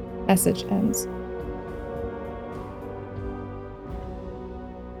 Message ends.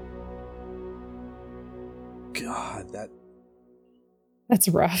 That's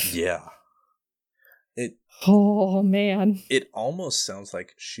rough. Yeah. Oh, man. It almost sounds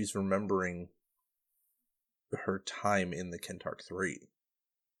like she's remembering her time in the Kentark 3.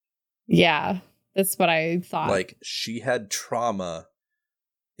 Yeah, that's what I thought. Like, she had trauma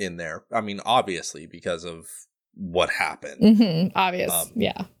in there. I mean, obviously, because of what happened. Mm-hmm. Obvious.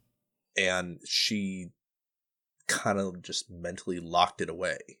 Yeah. And she kind of just mentally locked it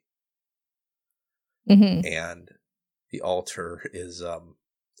away. Mm-hmm. And the altar is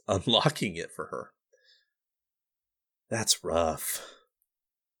unlocking it for her. That's rough.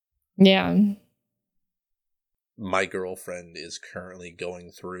 Yeah. My girlfriend is currently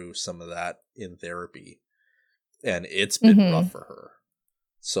going through some of that in therapy, and it's been rough for her.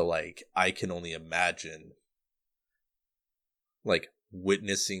 So, like, I can only imagine, like,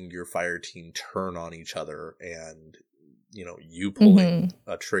 witnessing your fire team turn on each other and, you know, you pulling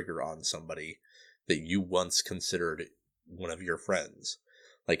a trigger on somebody that you once considered one of your friends.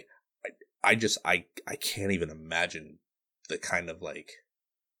 Like, I can't even imagine the kind of, like,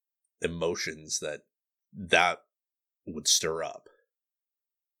 emotions that would stir up.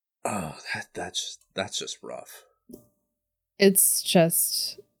 Oh, that's just rough. It's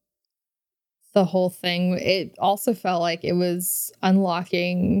just the whole thing. It also felt like it was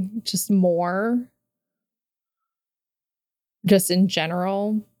unlocking just more, just in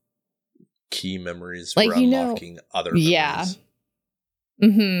general. Key memories like, for unlocking other memories. Yeah.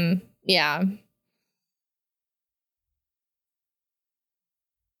 Mm-hmm. Yeah.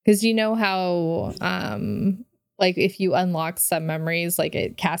 Because you know how, like, if you unlock some memories, like,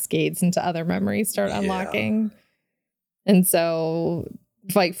 it cascades into other memories start unlocking. And so,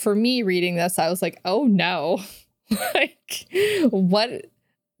 like, for me reading this, I was like, oh, no. Like, what?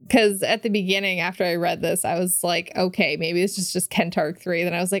 Because at the beginning, after I read this, I was like, okay, maybe this is just Kentark 3.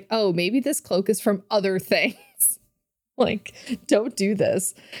 Then I was like, oh, maybe this cloak is from other things. Like, don't do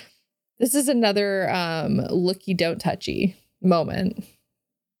this. This is another looky, don't touchy moment.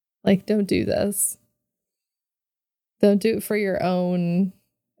 Like, don't do this. Don't do it for your own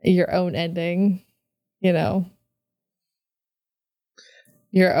ending, you know,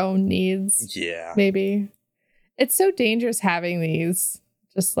 your own needs. Yeah. Maybe. It's so dangerous having these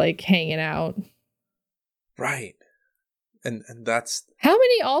just like hanging out. Right. And that's... How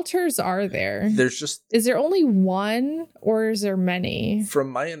many altars are there? There's just... Is there only one or is there many? From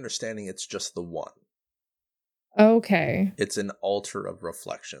my understanding, it's just the one. Okay. It's an altar of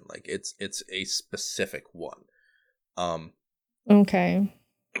reflection. Like, it's a specific one. Okay.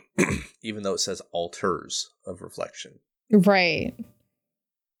 Even though it says altars of reflection. Right.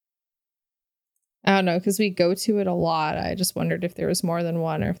 I don't know, because we go to it a lot. I just wondered if there was more than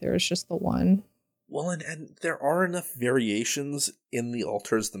one or if there was just the one. Well, and there are enough variations in the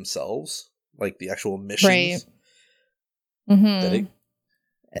altars themselves, like the actual missions, right. Mm-hmm.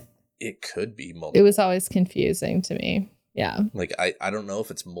 that it could be multiple. It was always confusing to me. Yeah. Like, I don't know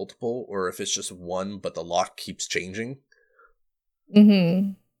if it's multiple or if it's just one, but the lock keeps changing.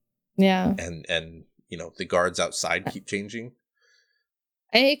 Mm-hmm. Yeah. And you know, the guards outside keep changing.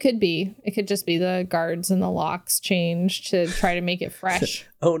 It could be. It could just be the guards and the locks changed to try to make it fresh.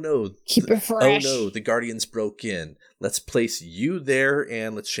 Oh no. Keep it fresh. Oh no, the Guardians broke in. Let's place you there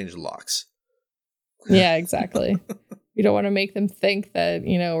and let's change the locks. Yeah, exactly. You don't want to make them think that,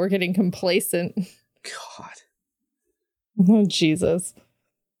 you know, we're getting complacent. God. Oh, Jesus.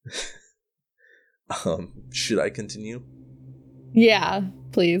 Should I continue? Yeah,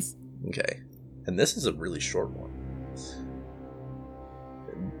 please. Okay. And this is a really short one.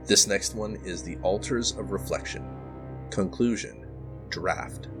 This next one is the Altars of Reflection. Conclusion.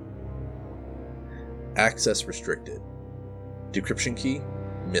 Draft. Access restricted. Decryption key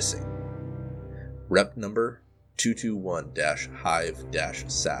missing. Rep number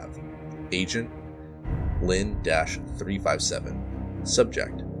 221-Hive-Sav. Agent Lin-357.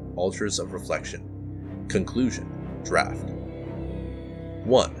 Subject Altars of Reflection. Conclusion. Draft.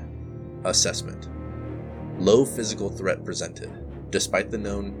 1. Assessment. Low physical threat presented. Despite the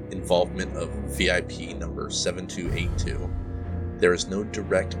known involvement of VIP number 7282, there is no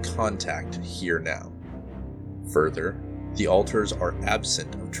direct contact here now. Further, the altars are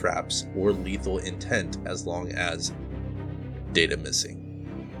absent of traps or lethal intent as long as data missing.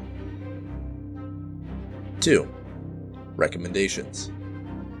 2. Recommendations.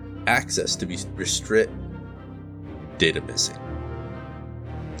 Access to be restrict. Data missing.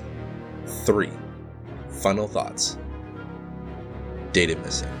 3. Final thoughts. Data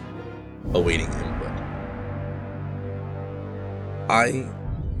missing. Awaiting input. I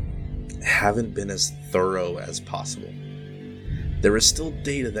haven't been as thorough as possible. There is still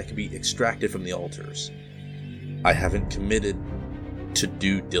data that can be extracted from the altars. I haven't committed to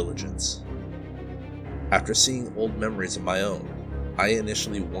due diligence. After seeing old memories of my own, I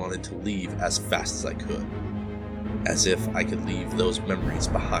initially wanted to leave as fast as I could, as if I could leave those memories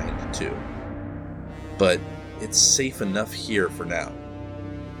behind too. But it's safe enough here for now,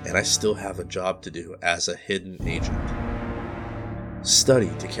 and I still have a job to do as a hidden agent. Study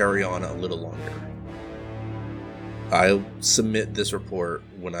to carry on a little longer. I'll submit this report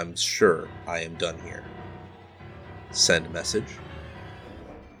when I'm sure I am done here. Send message.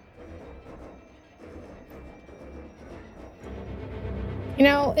 You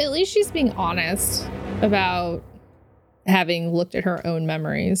know, at least she's being honest about having looked at her own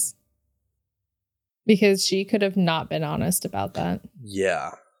memories. Because she could have not been honest about that.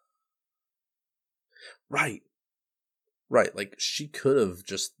 Yeah. Right. Right. Like, she could have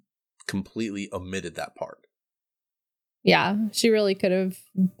just completely omitted that part. Yeah, she really could have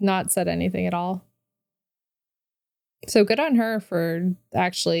not said anything at all. So good on her for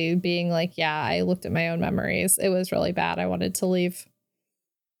actually being like, yeah, I looked at my own memories. It was really bad. I wanted to leave.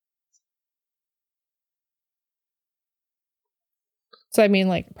 So, I mean,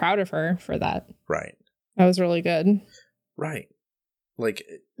 like, proud of her for that. Right. That was really good. Right. Like,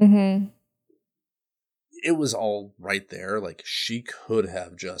 Mm-hmm. it was all right there. Like, she could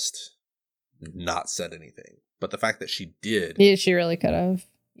have just not said anything. But the fact that she did. Yeah, she really could have.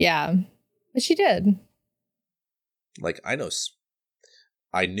 Yeah. But she did. Like,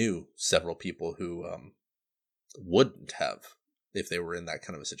 I knew several people who wouldn't have if they were in that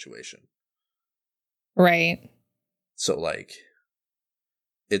kind of a situation. Right. So, like,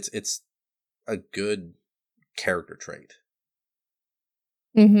 it's a good character trait.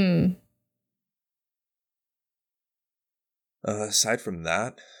 Mm-hmm. Aside from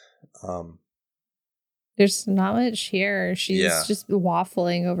that, there's not much here. She's just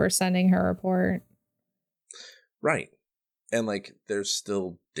waffling over sending her report. Right. And, like, there's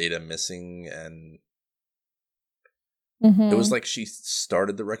still data missing, and Mm-hmm. it was like she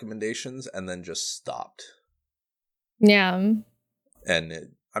started the recommendations and then just stopped. Yeah. And,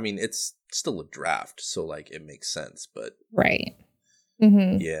 it's still a draft, so, like, it makes sense, but... Right.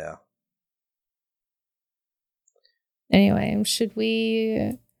 Mm-hmm. Yeah. Anyway, should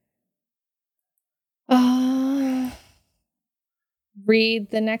we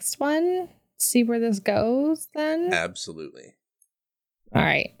read the next one? See where this goes then? Absolutely. All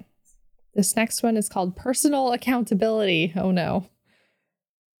right. This next one is called Personal Accountability. Oh no.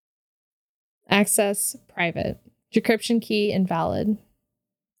 Access private. Decryption key invalid.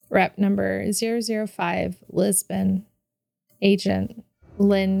 Rep number 005 Lisbon. Agent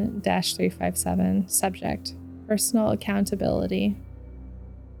Lynn-357. Subject. Personal accountability.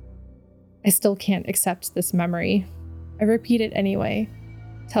 I still can't accept this memory. I repeat it anyway,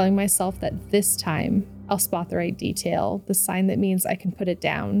 telling myself that this time I'll spot the right detail, the sign that means I can put it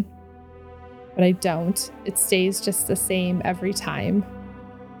down. But I don't. It stays just the same every time.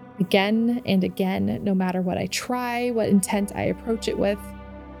 Again and again, no matter what I try, what intent I approach it with,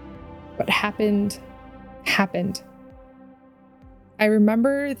 what happened, happened. I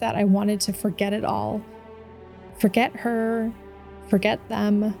remember that I wanted to forget it all. Forget her, forget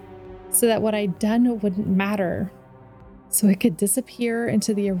them, so that what I'd done wouldn't matter. So it could disappear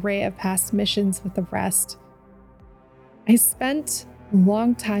into the array of past missions with the rest. I spent a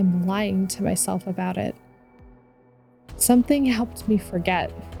long time lying to myself about it. Something helped me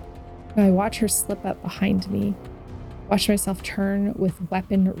forget. I watch her slip up behind me, watch myself turn with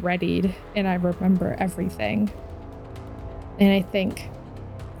weapon readied, and I remember everything. And I think,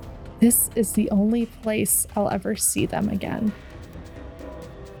 this is the only place I'll ever see them again.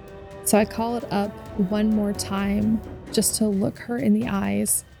 So I call it up one more time just to look her in the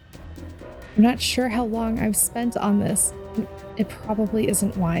eyes. I'm not sure how long I've spent on this. It probably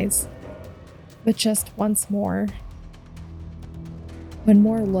isn't wise. But just once more. One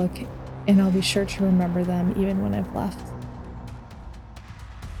more look, and I'll be sure to remember them even when I've left.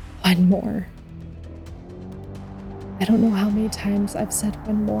 One more. I don't know how many times I've said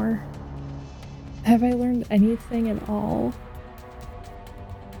one more. Have I learned anything at all?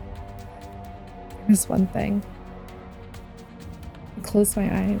 There's one thing. I close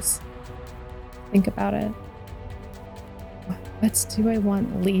my eyes. Think about it. What do I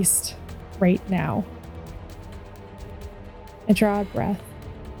want least right now? I draw a breath.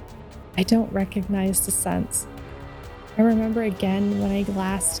 I don't recognize the sense. I remember again when I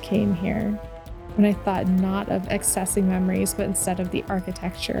last came here, when I thought not of accessing memories, but instead of the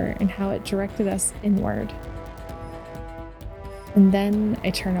architecture and how it directed us inward. And then I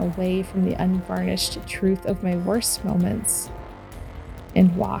turn away from the unvarnished truth of my worst moments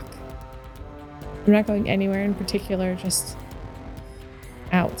and walk. I'm not going anywhere in particular, just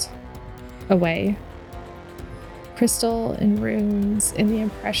out, away. Crystal and runes and the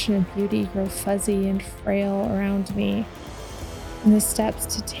impression of beauty grow fuzzy and frail around me, and the steps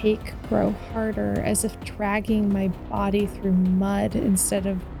to take grow harder, as if dragging my body through mud instead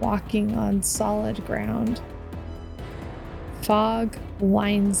of walking on solid ground. Fog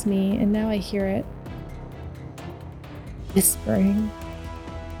blinds me, and now I hear it. Whispering,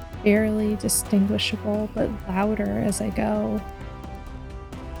 barely distinguishable, but louder as I go.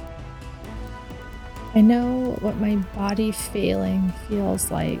 I know what my body failing feels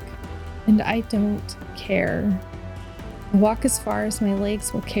like, and I don't care. I walk as far as my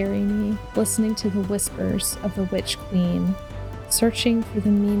legs will carry me, listening to the whispers of the Witch Queen, searching for the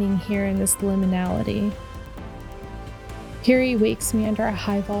meaning here in this liminality. Kiri wakes me under a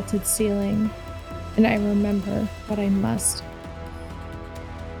high vaulted ceiling, and I remember what I must.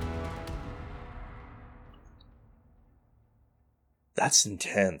 That's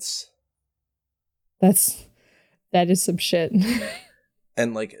intense. That is some shit.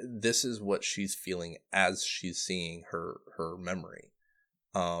 And like, this is what she's feeling as she's seeing her memory.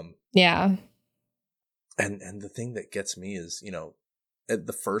 Yeah. And the thing that gets me is, at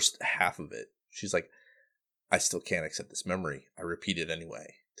the first half of it, she's like, I still can't accept this memory. I repeat it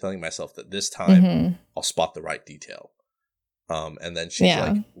anyway, telling myself that this time I'll spot the right detail. And then she's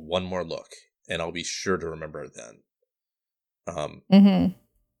like, one more look, and I'll be sure to remember it then.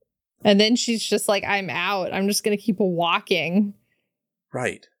 And then she's just like, I'm out. I'm just going to keep walking.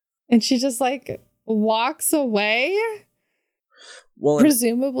 Right. And she just like walks away. Well,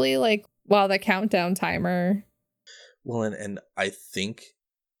 presumably like while the countdown timer. Well, and I think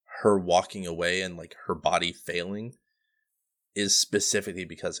her walking away and like her body failing is specifically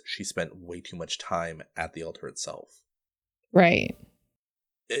because she spent way too much time at the altar itself. Right.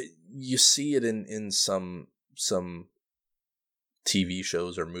 You see it in some TV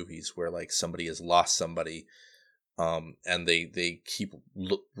shows or movies where like somebody has lost somebody, and they keep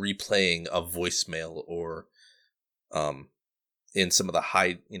replaying a voicemail, or in some of the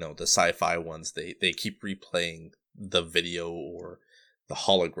high, the sci-fi ones, they keep replaying the video or the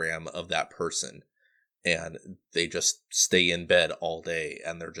hologram of that person, and they just stay in bed all day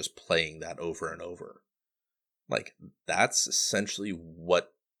and they're just playing that over and over. Like, that's essentially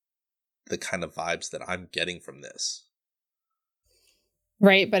what the kind of vibes that I'm getting from this.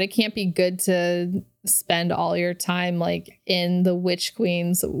 Right, but it can't be good to spend all your time like in the Witch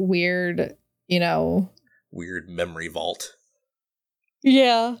Queen's weird, weird memory vault.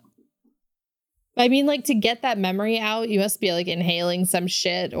 Yeah. I mean, like, to get that memory out, you must be like inhaling some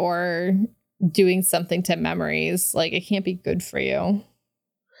shit or doing something to memories. Like, it can't be good for you.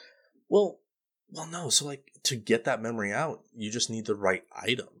 Well, no. So like, to get that memory out, you just need the right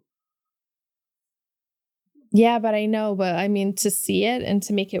item. Yeah, but I mean, to see it and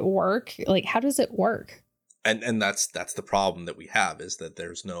to make it work, like, how does it work? And that's the problem that we have, is that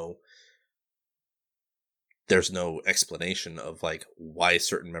there's no explanation of like why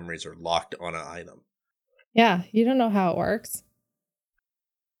certain memories are locked on an item. Yeah, you don't know how it works.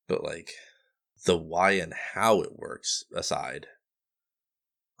 But like, the why and how it works aside,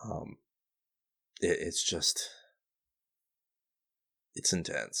 it's just, it's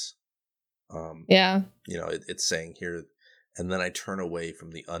intense. Yeah. It's saying here, and then I turn away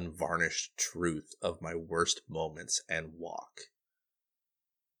from the unvarnished truth of my worst moments and walk.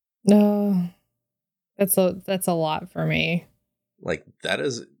 No, that's a lot for me. Like,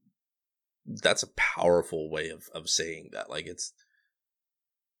 that's a powerful way of saying that. Like,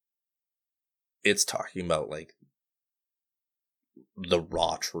 it's talking about like the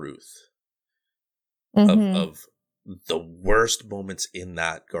raw truth of the worst moments in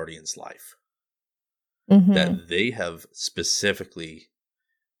that Guardian's life. That they have specifically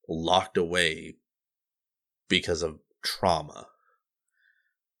locked away because of trauma.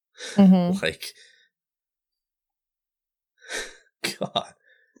 Like, God.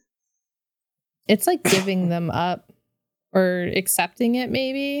 It's like giving them up or accepting it,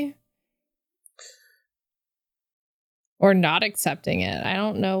 maybe. Or not accepting it. I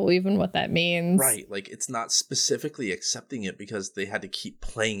don't know even what that means. Right. Like, it's not specifically accepting it because they had to keep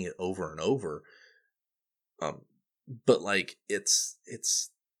playing it over and over. But like, it's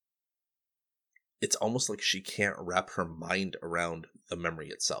almost like she can't wrap her mind around the memory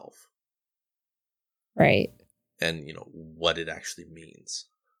itself. Right. And, what it actually means.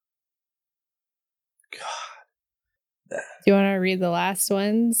 God. Do you want to read the last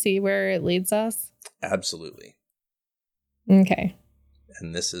one? See where it leads us? Absolutely. Okay.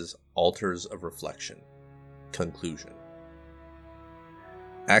 And this is Altars of Reflection. Conclusion.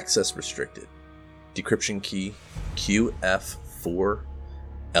 Access restricted. Decryption key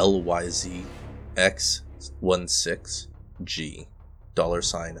QF4LYZX16G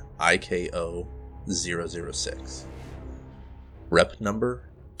 $IKO006. Rep number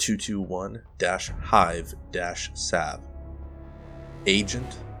 221-Hive-Sav.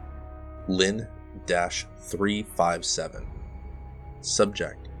 Agent Lin-357.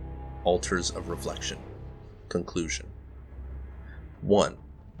 Subject Altars of Reflection. Conclusion. 1.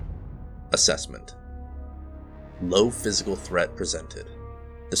 Assessment. Low physical threat presented.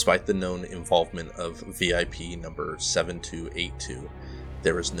 Despite the known involvement of VIP number 7282,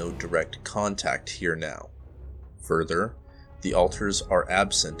 there is no direct contact here now. Further, the altars are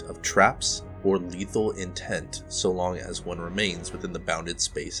absent of traps or lethal intent so long as one remains within the bounded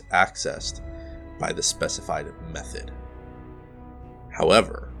space accessed by the specified method.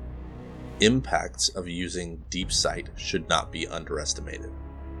 However, impacts of using deep sight should not be underestimated.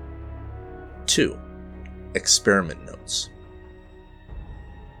 2. Experiment notes.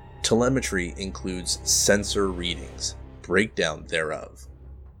 Telemetry includes sensor readings, breakdown thereof.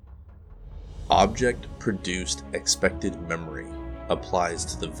 Object-produced expected memory applies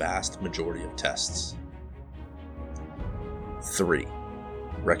to the vast majority of tests. 3.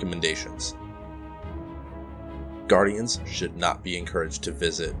 Recommendations. Guardians should not be encouraged to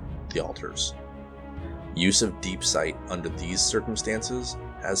visit the altars. Use of deep sight under these circumstances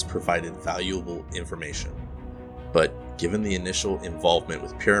has provided valuable information, but given the initial involvement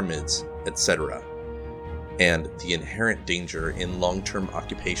with pyramids, etc., and the inherent danger in long-term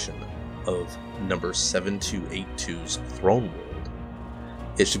occupation of number 7282's throne world,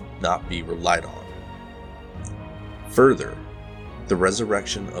 it should not be relied on. Further, the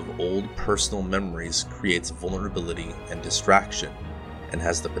resurrection of old personal memories creates vulnerability and distraction and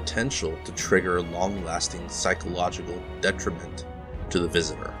has the potential to trigger long-lasting psychological detriment to the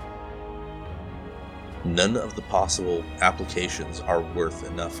visitor. None of the possible applications are worth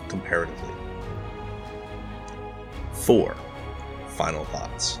enough comparatively. 4. Final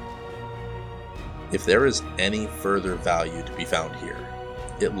thoughts. If there is any further value to be found here,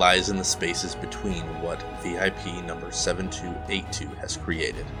 it lies in the spaces between what VIP number 7282 has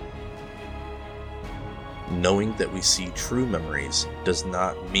created. Knowing that we see true memories does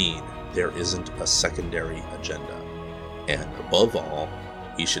not mean there isn't a secondary agenda. And above all,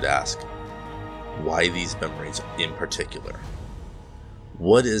 we should ask, why these memories in particular?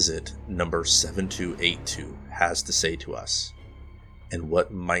 What is it number 7282 has to say to us? And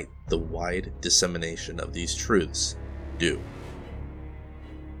what might the wide dissemination of these truths do?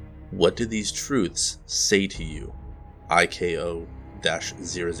 What do these truths say to you,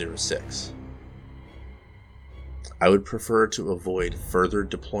 IKO-006? I would prefer to avoid further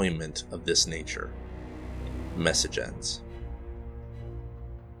deployment of this nature. Message ends.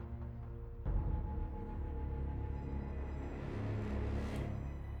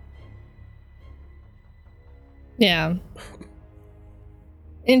 Yeah.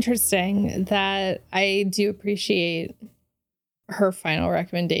 Interesting that I do appreciate her final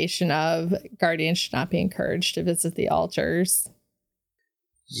recommendation of guardians should not be encouraged to visit the altars.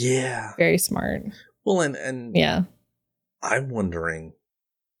 Yeah. Very smart. Well, and yeah. I'm wondering,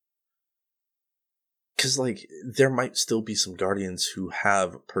 because like there might still be some guardians who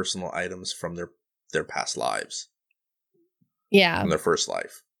have personal items from their past lives. Yeah. From their first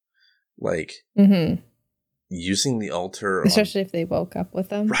life. Like using the altar, especially if they woke up with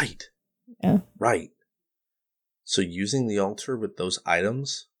them. Right. Yeah. Right. So using the altar with those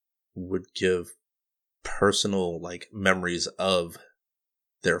items would give personal like memories of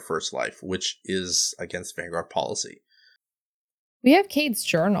their first life, which is against Vanguard policy. We have Cade's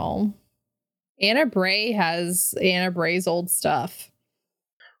journal. Anna Bray has Anna Bray's old stuff.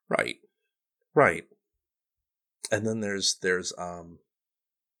 Right. Right. And then there's Shinobu.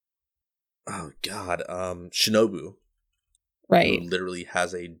 Right. Who literally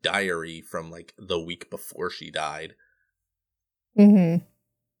has a diary from like the week before she died.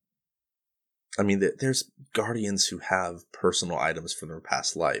 I mean, there's guardians who have personal items from their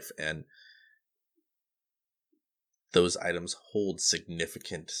past life, and those items hold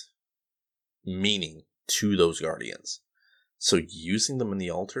significant meaning to those guardians. So using them in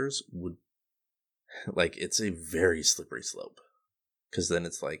the altars would, like, it's a very slippery slope. Because then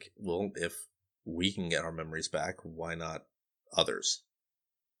it's like, well, if we can get our memories back, why not others?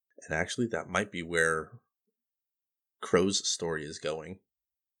 And actually, that might be where Crow's story is going.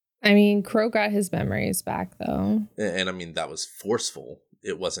 I mean, Crow got his memories back, though. And I mean, that was forceful.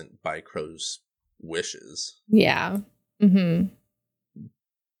 It wasn't by Crow's wishes. Yeah. But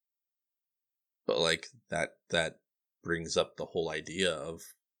like that brings up the whole idea of,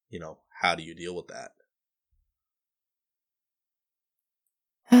 how do you deal with that?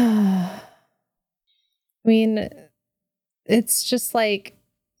 I mean, it's just like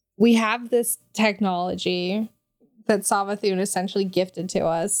we have this technology that Savathun essentially gifted to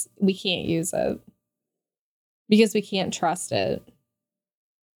us. We can't use it because we can't trust it.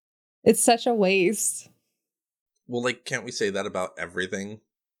 It's such a waste. Well, like, can't we say that about everything?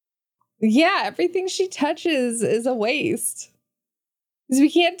 Yeah, everything she touches is a waste. Because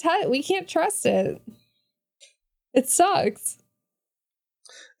we can't trust it. It sucks.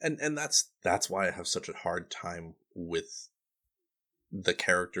 And that's why I have such a hard time with the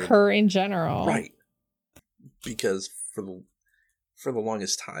character. Her in general. Right. Because for the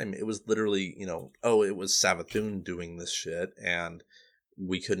longest time, it was literally, it was Savathun doing this shit, and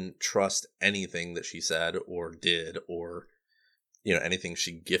we couldn't trust anything that she said or did, or, anything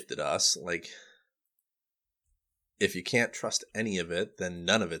she gifted us. Like, if you can't trust any of it, then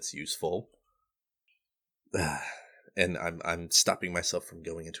none of it's useful. And I'm stopping myself from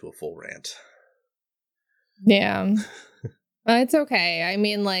going into a full rant. Yeah. It's okay. I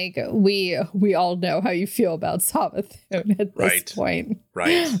mean, like, we all know how you feel about Savathun at this point.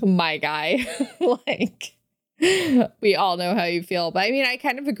 Right. My guy. Like, we all know how you feel. But I mean, I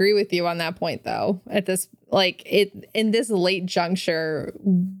kind of agree with you on that point, though. At this, like, in this late juncture,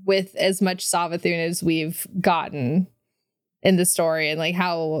 with as much Savathun as we've gotten in the story, and like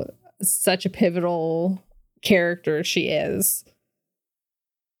how such a pivotal character she is,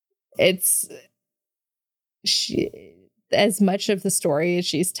 as much of the story as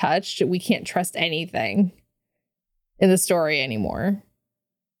she's touched, we can't trust anything in the story anymore.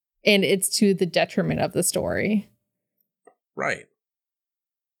 And it's to the detriment of the story. Right.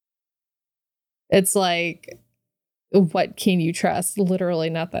 It's like, what can you trust?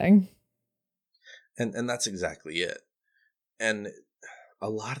 Literally nothing. And that's exactly it. And a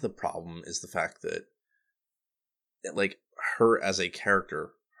lot of the problem is the fact that, like, her as a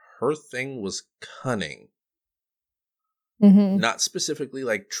character, her thing was cunning. Mm-hmm. Not specifically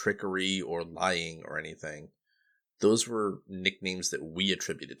like trickery or lying or anything. Those were nicknames that we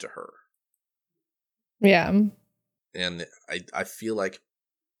attributed to her. Yeah. And I feel like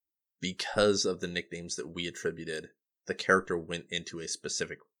because of the nicknames that we attributed, the character went into a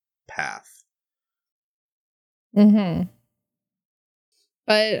specific path. Mm-hmm.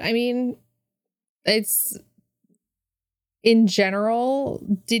 But I mean, it's, in general,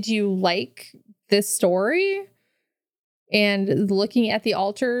 did you like this story? And looking at the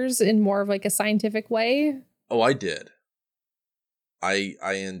altars in more of like a scientific way? Oh, I did. I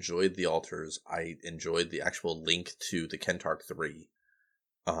enjoyed the altars. I enjoyed the actual link to the Kentark 3.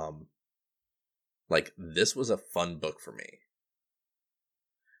 Like, this was a fun book for me.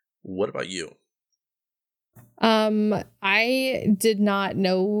 What about you? I did not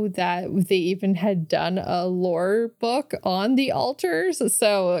know that they even had done a lore book on the altars,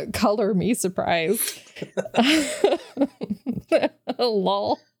 so color me surprised.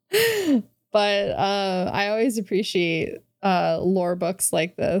 Lol. But I always appreciate lore books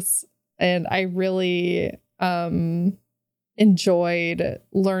like this, and I really enjoyed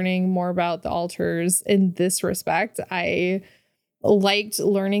learning more about the altars in this respect. I liked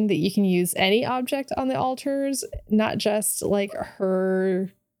learning that you can use any object on the altars, not just like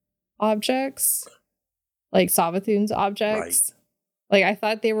her objects, like Savathun's objects. Right. Like, I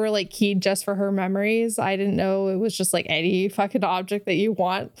thought they were like keyed just for her memories. I didn't know it was just like any fucking object that you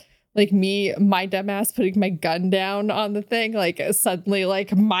want. Like me, my dumbass putting my gun down on the thing, like suddenly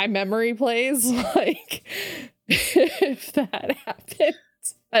like my memory plays. Like, if that happened,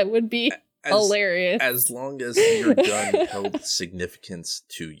 that would be hilarious. As long as your gun held significance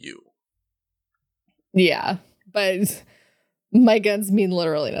to you. Yeah, but my guns mean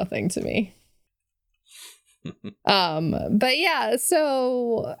literally nothing to me. But yeah,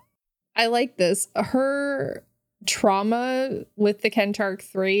 so I like this. Her trauma with the Kentark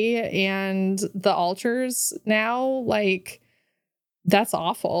 3 and the altars now, like, that's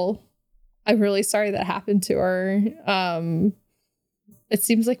awful. I'm really sorry that happened to her. It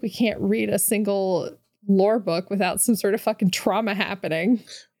seems like we can't read a single lore book without some sort of fucking trauma happening.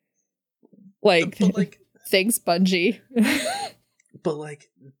 Like, thanks, Bungie. But, like,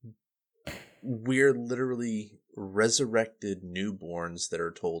 we're literally resurrected newborns that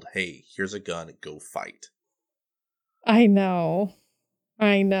are told, hey, here's a gun, go fight. I know.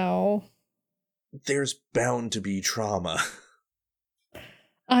 There's bound to be trauma.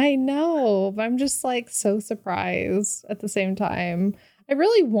 I know. But I'm just, like, so surprised at the same time. I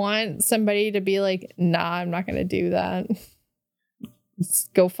really want somebody to be like, nah, I'm not going to do that.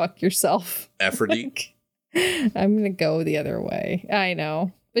 Just go fuck yourself. Efforty. Like, I'm going to go the other way. I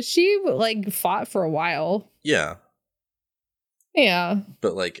know. But she like fought for a while. Yeah. Yeah.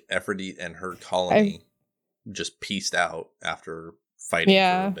 But like Aphrodite and her colony just pieced out after fighting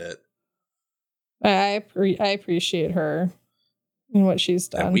for a bit. I appreciate her and what she's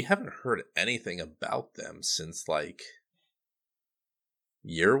done. And we haven't heard anything about them since like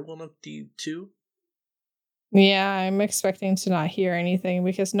year 1 of D2. Yeah, I'm expecting to not hear anything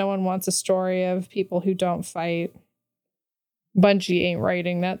because no one wants a story of people who don't fight. Bungie ain't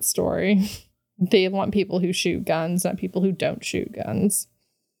writing that story. They want people who shoot guns, not people who don't shoot guns.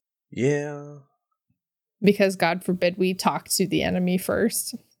 Yeah. Because God forbid we talk to the enemy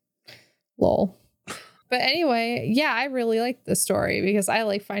first. Lol. But anyway, yeah, I really like the story because I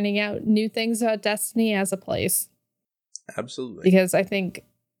like finding out new things about Destiny as a place. Absolutely. Because I think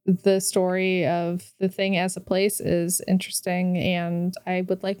the story of the thing as a place is interesting and I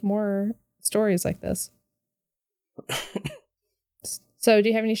would like more stories like this. So do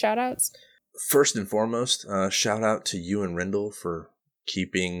you have any shout outs? First and foremost, shout out to you and Rindle for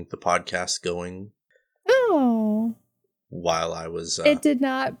keeping the podcast going. Oh. While I was... it did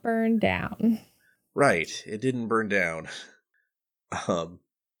not burn down. Right. It didn't burn down.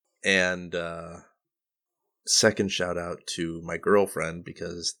 And second shout out to my girlfriend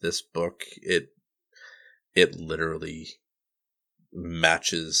because this book, it literally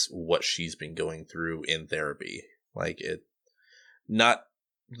matches what she's been going through in therapy. Like it, not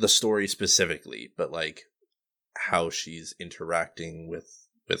the story specifically, but like how she's interacting with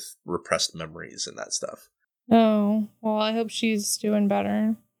repressed memories and that stuff. Oh, well, I hope she's doing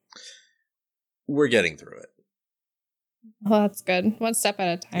better. We're getting through it. Well, that's good. One step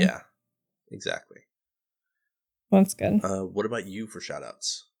at a time. Yeah, exactly. That's good. What about you for shout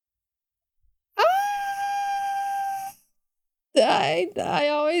outs? I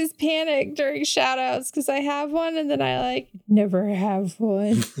always panic during shout outs because I have one and then I like never have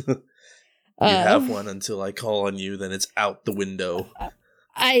one. You have one until I call on you, then it's out the window.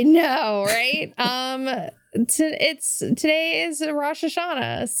 I know, right? Today is Rosh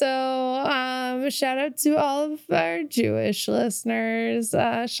Hashanah, so shout out to all of our Jewish listeners.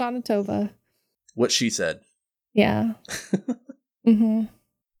 Shana Tova. What she said. Yeah. Mm-hmm.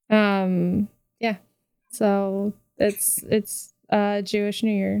 Yeah. So it's Jewish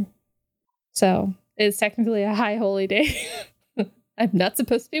New Year. So it's technically a high holy day. I'm not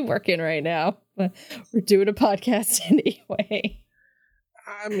supposed to be working right now, but we're doing a podcast anyway.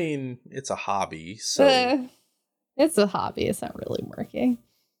 I mean, it's a hobby, so it's a hobby. It's not really working.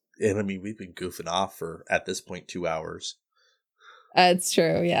 And I mean, we've been goofing off for at this point 2 hours. It's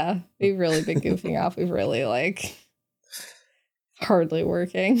true. Yeah, we've really been goofing off. We've really like hardly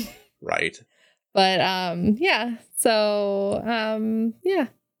working, right? But yeah. So yeah.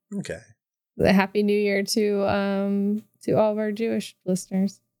 Okay. A happy New Year to all of our Jewish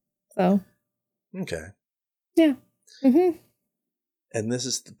listeners. So. Okay. Yeah. Mm-hmm. And this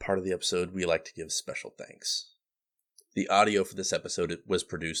is the part of the episode we like to give special thanks. The audio for this episode was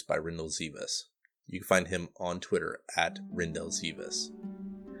produced by Rindel Zivas. You can find him on Twitter at Rindel Zivas.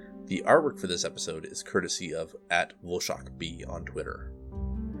 The artwork for this episode is courtesy of at VolshakB on Twitter.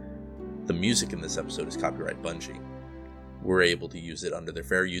 The music in this episode is copyright Bungie. We're able to use it under their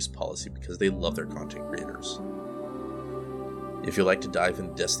fair use policy because they love their content creators. If you'd like to dive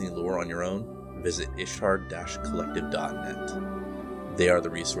into Destiny lore on your own, visit ishtar-collective.net. They are the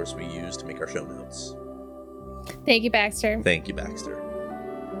resource we use to make our show notes. Thank you, Baxter. Thank you, Baxter.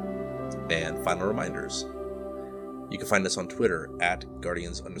 And final reminders. You can find us on Twitter at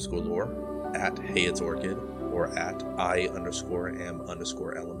Guardians_lore, at HeyIt'sOrchid, or at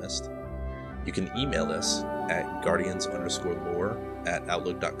I_am_elemist. You can email us at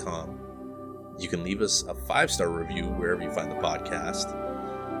guardians_lore@outlook.com. You can leave us a 5-star review wherever you find the podcast.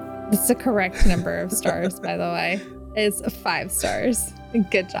 It's the correct number of stars, by the way. It's 5 stars.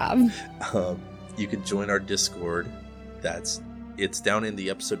 Good job. You can join our Discord. It's down in the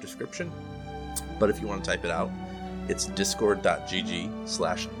episode description. But if you want to type it out, it's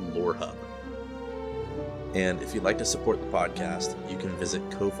discord.gg/lorehub. And if you'd like to support the podcast, you can visit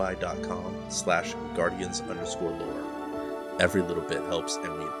ko-fi.com/guardians_lore. Every little bit helps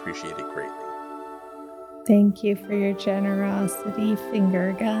and we appreciate it greatly. Thank you for your generosity,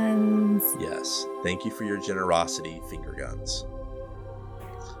 finger guns. Yes, thank you for your generosity, finger guns.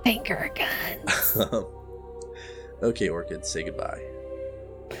 Finger guns. Okay, Orchid, say goodbye.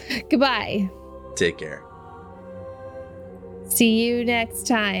 Goodbye. Take care. See you next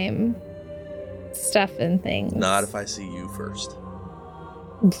time. Stuff and things. Not if I see you first.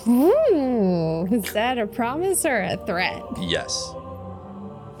 Ooh, is that a promise or a threat? Yes.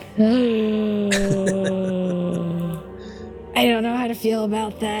 I I don't know how to feel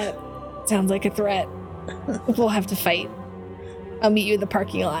about that. Sounds like a threat. We'll have to fight. I'll meet you in the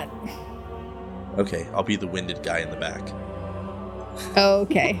parking lot. Okay, I'll be the winded guy in the back.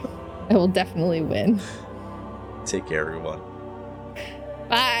 Okay. I will definitely win. Take care, everyone.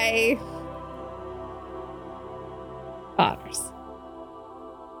 Bye. Otters.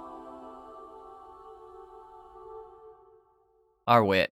 Our wit.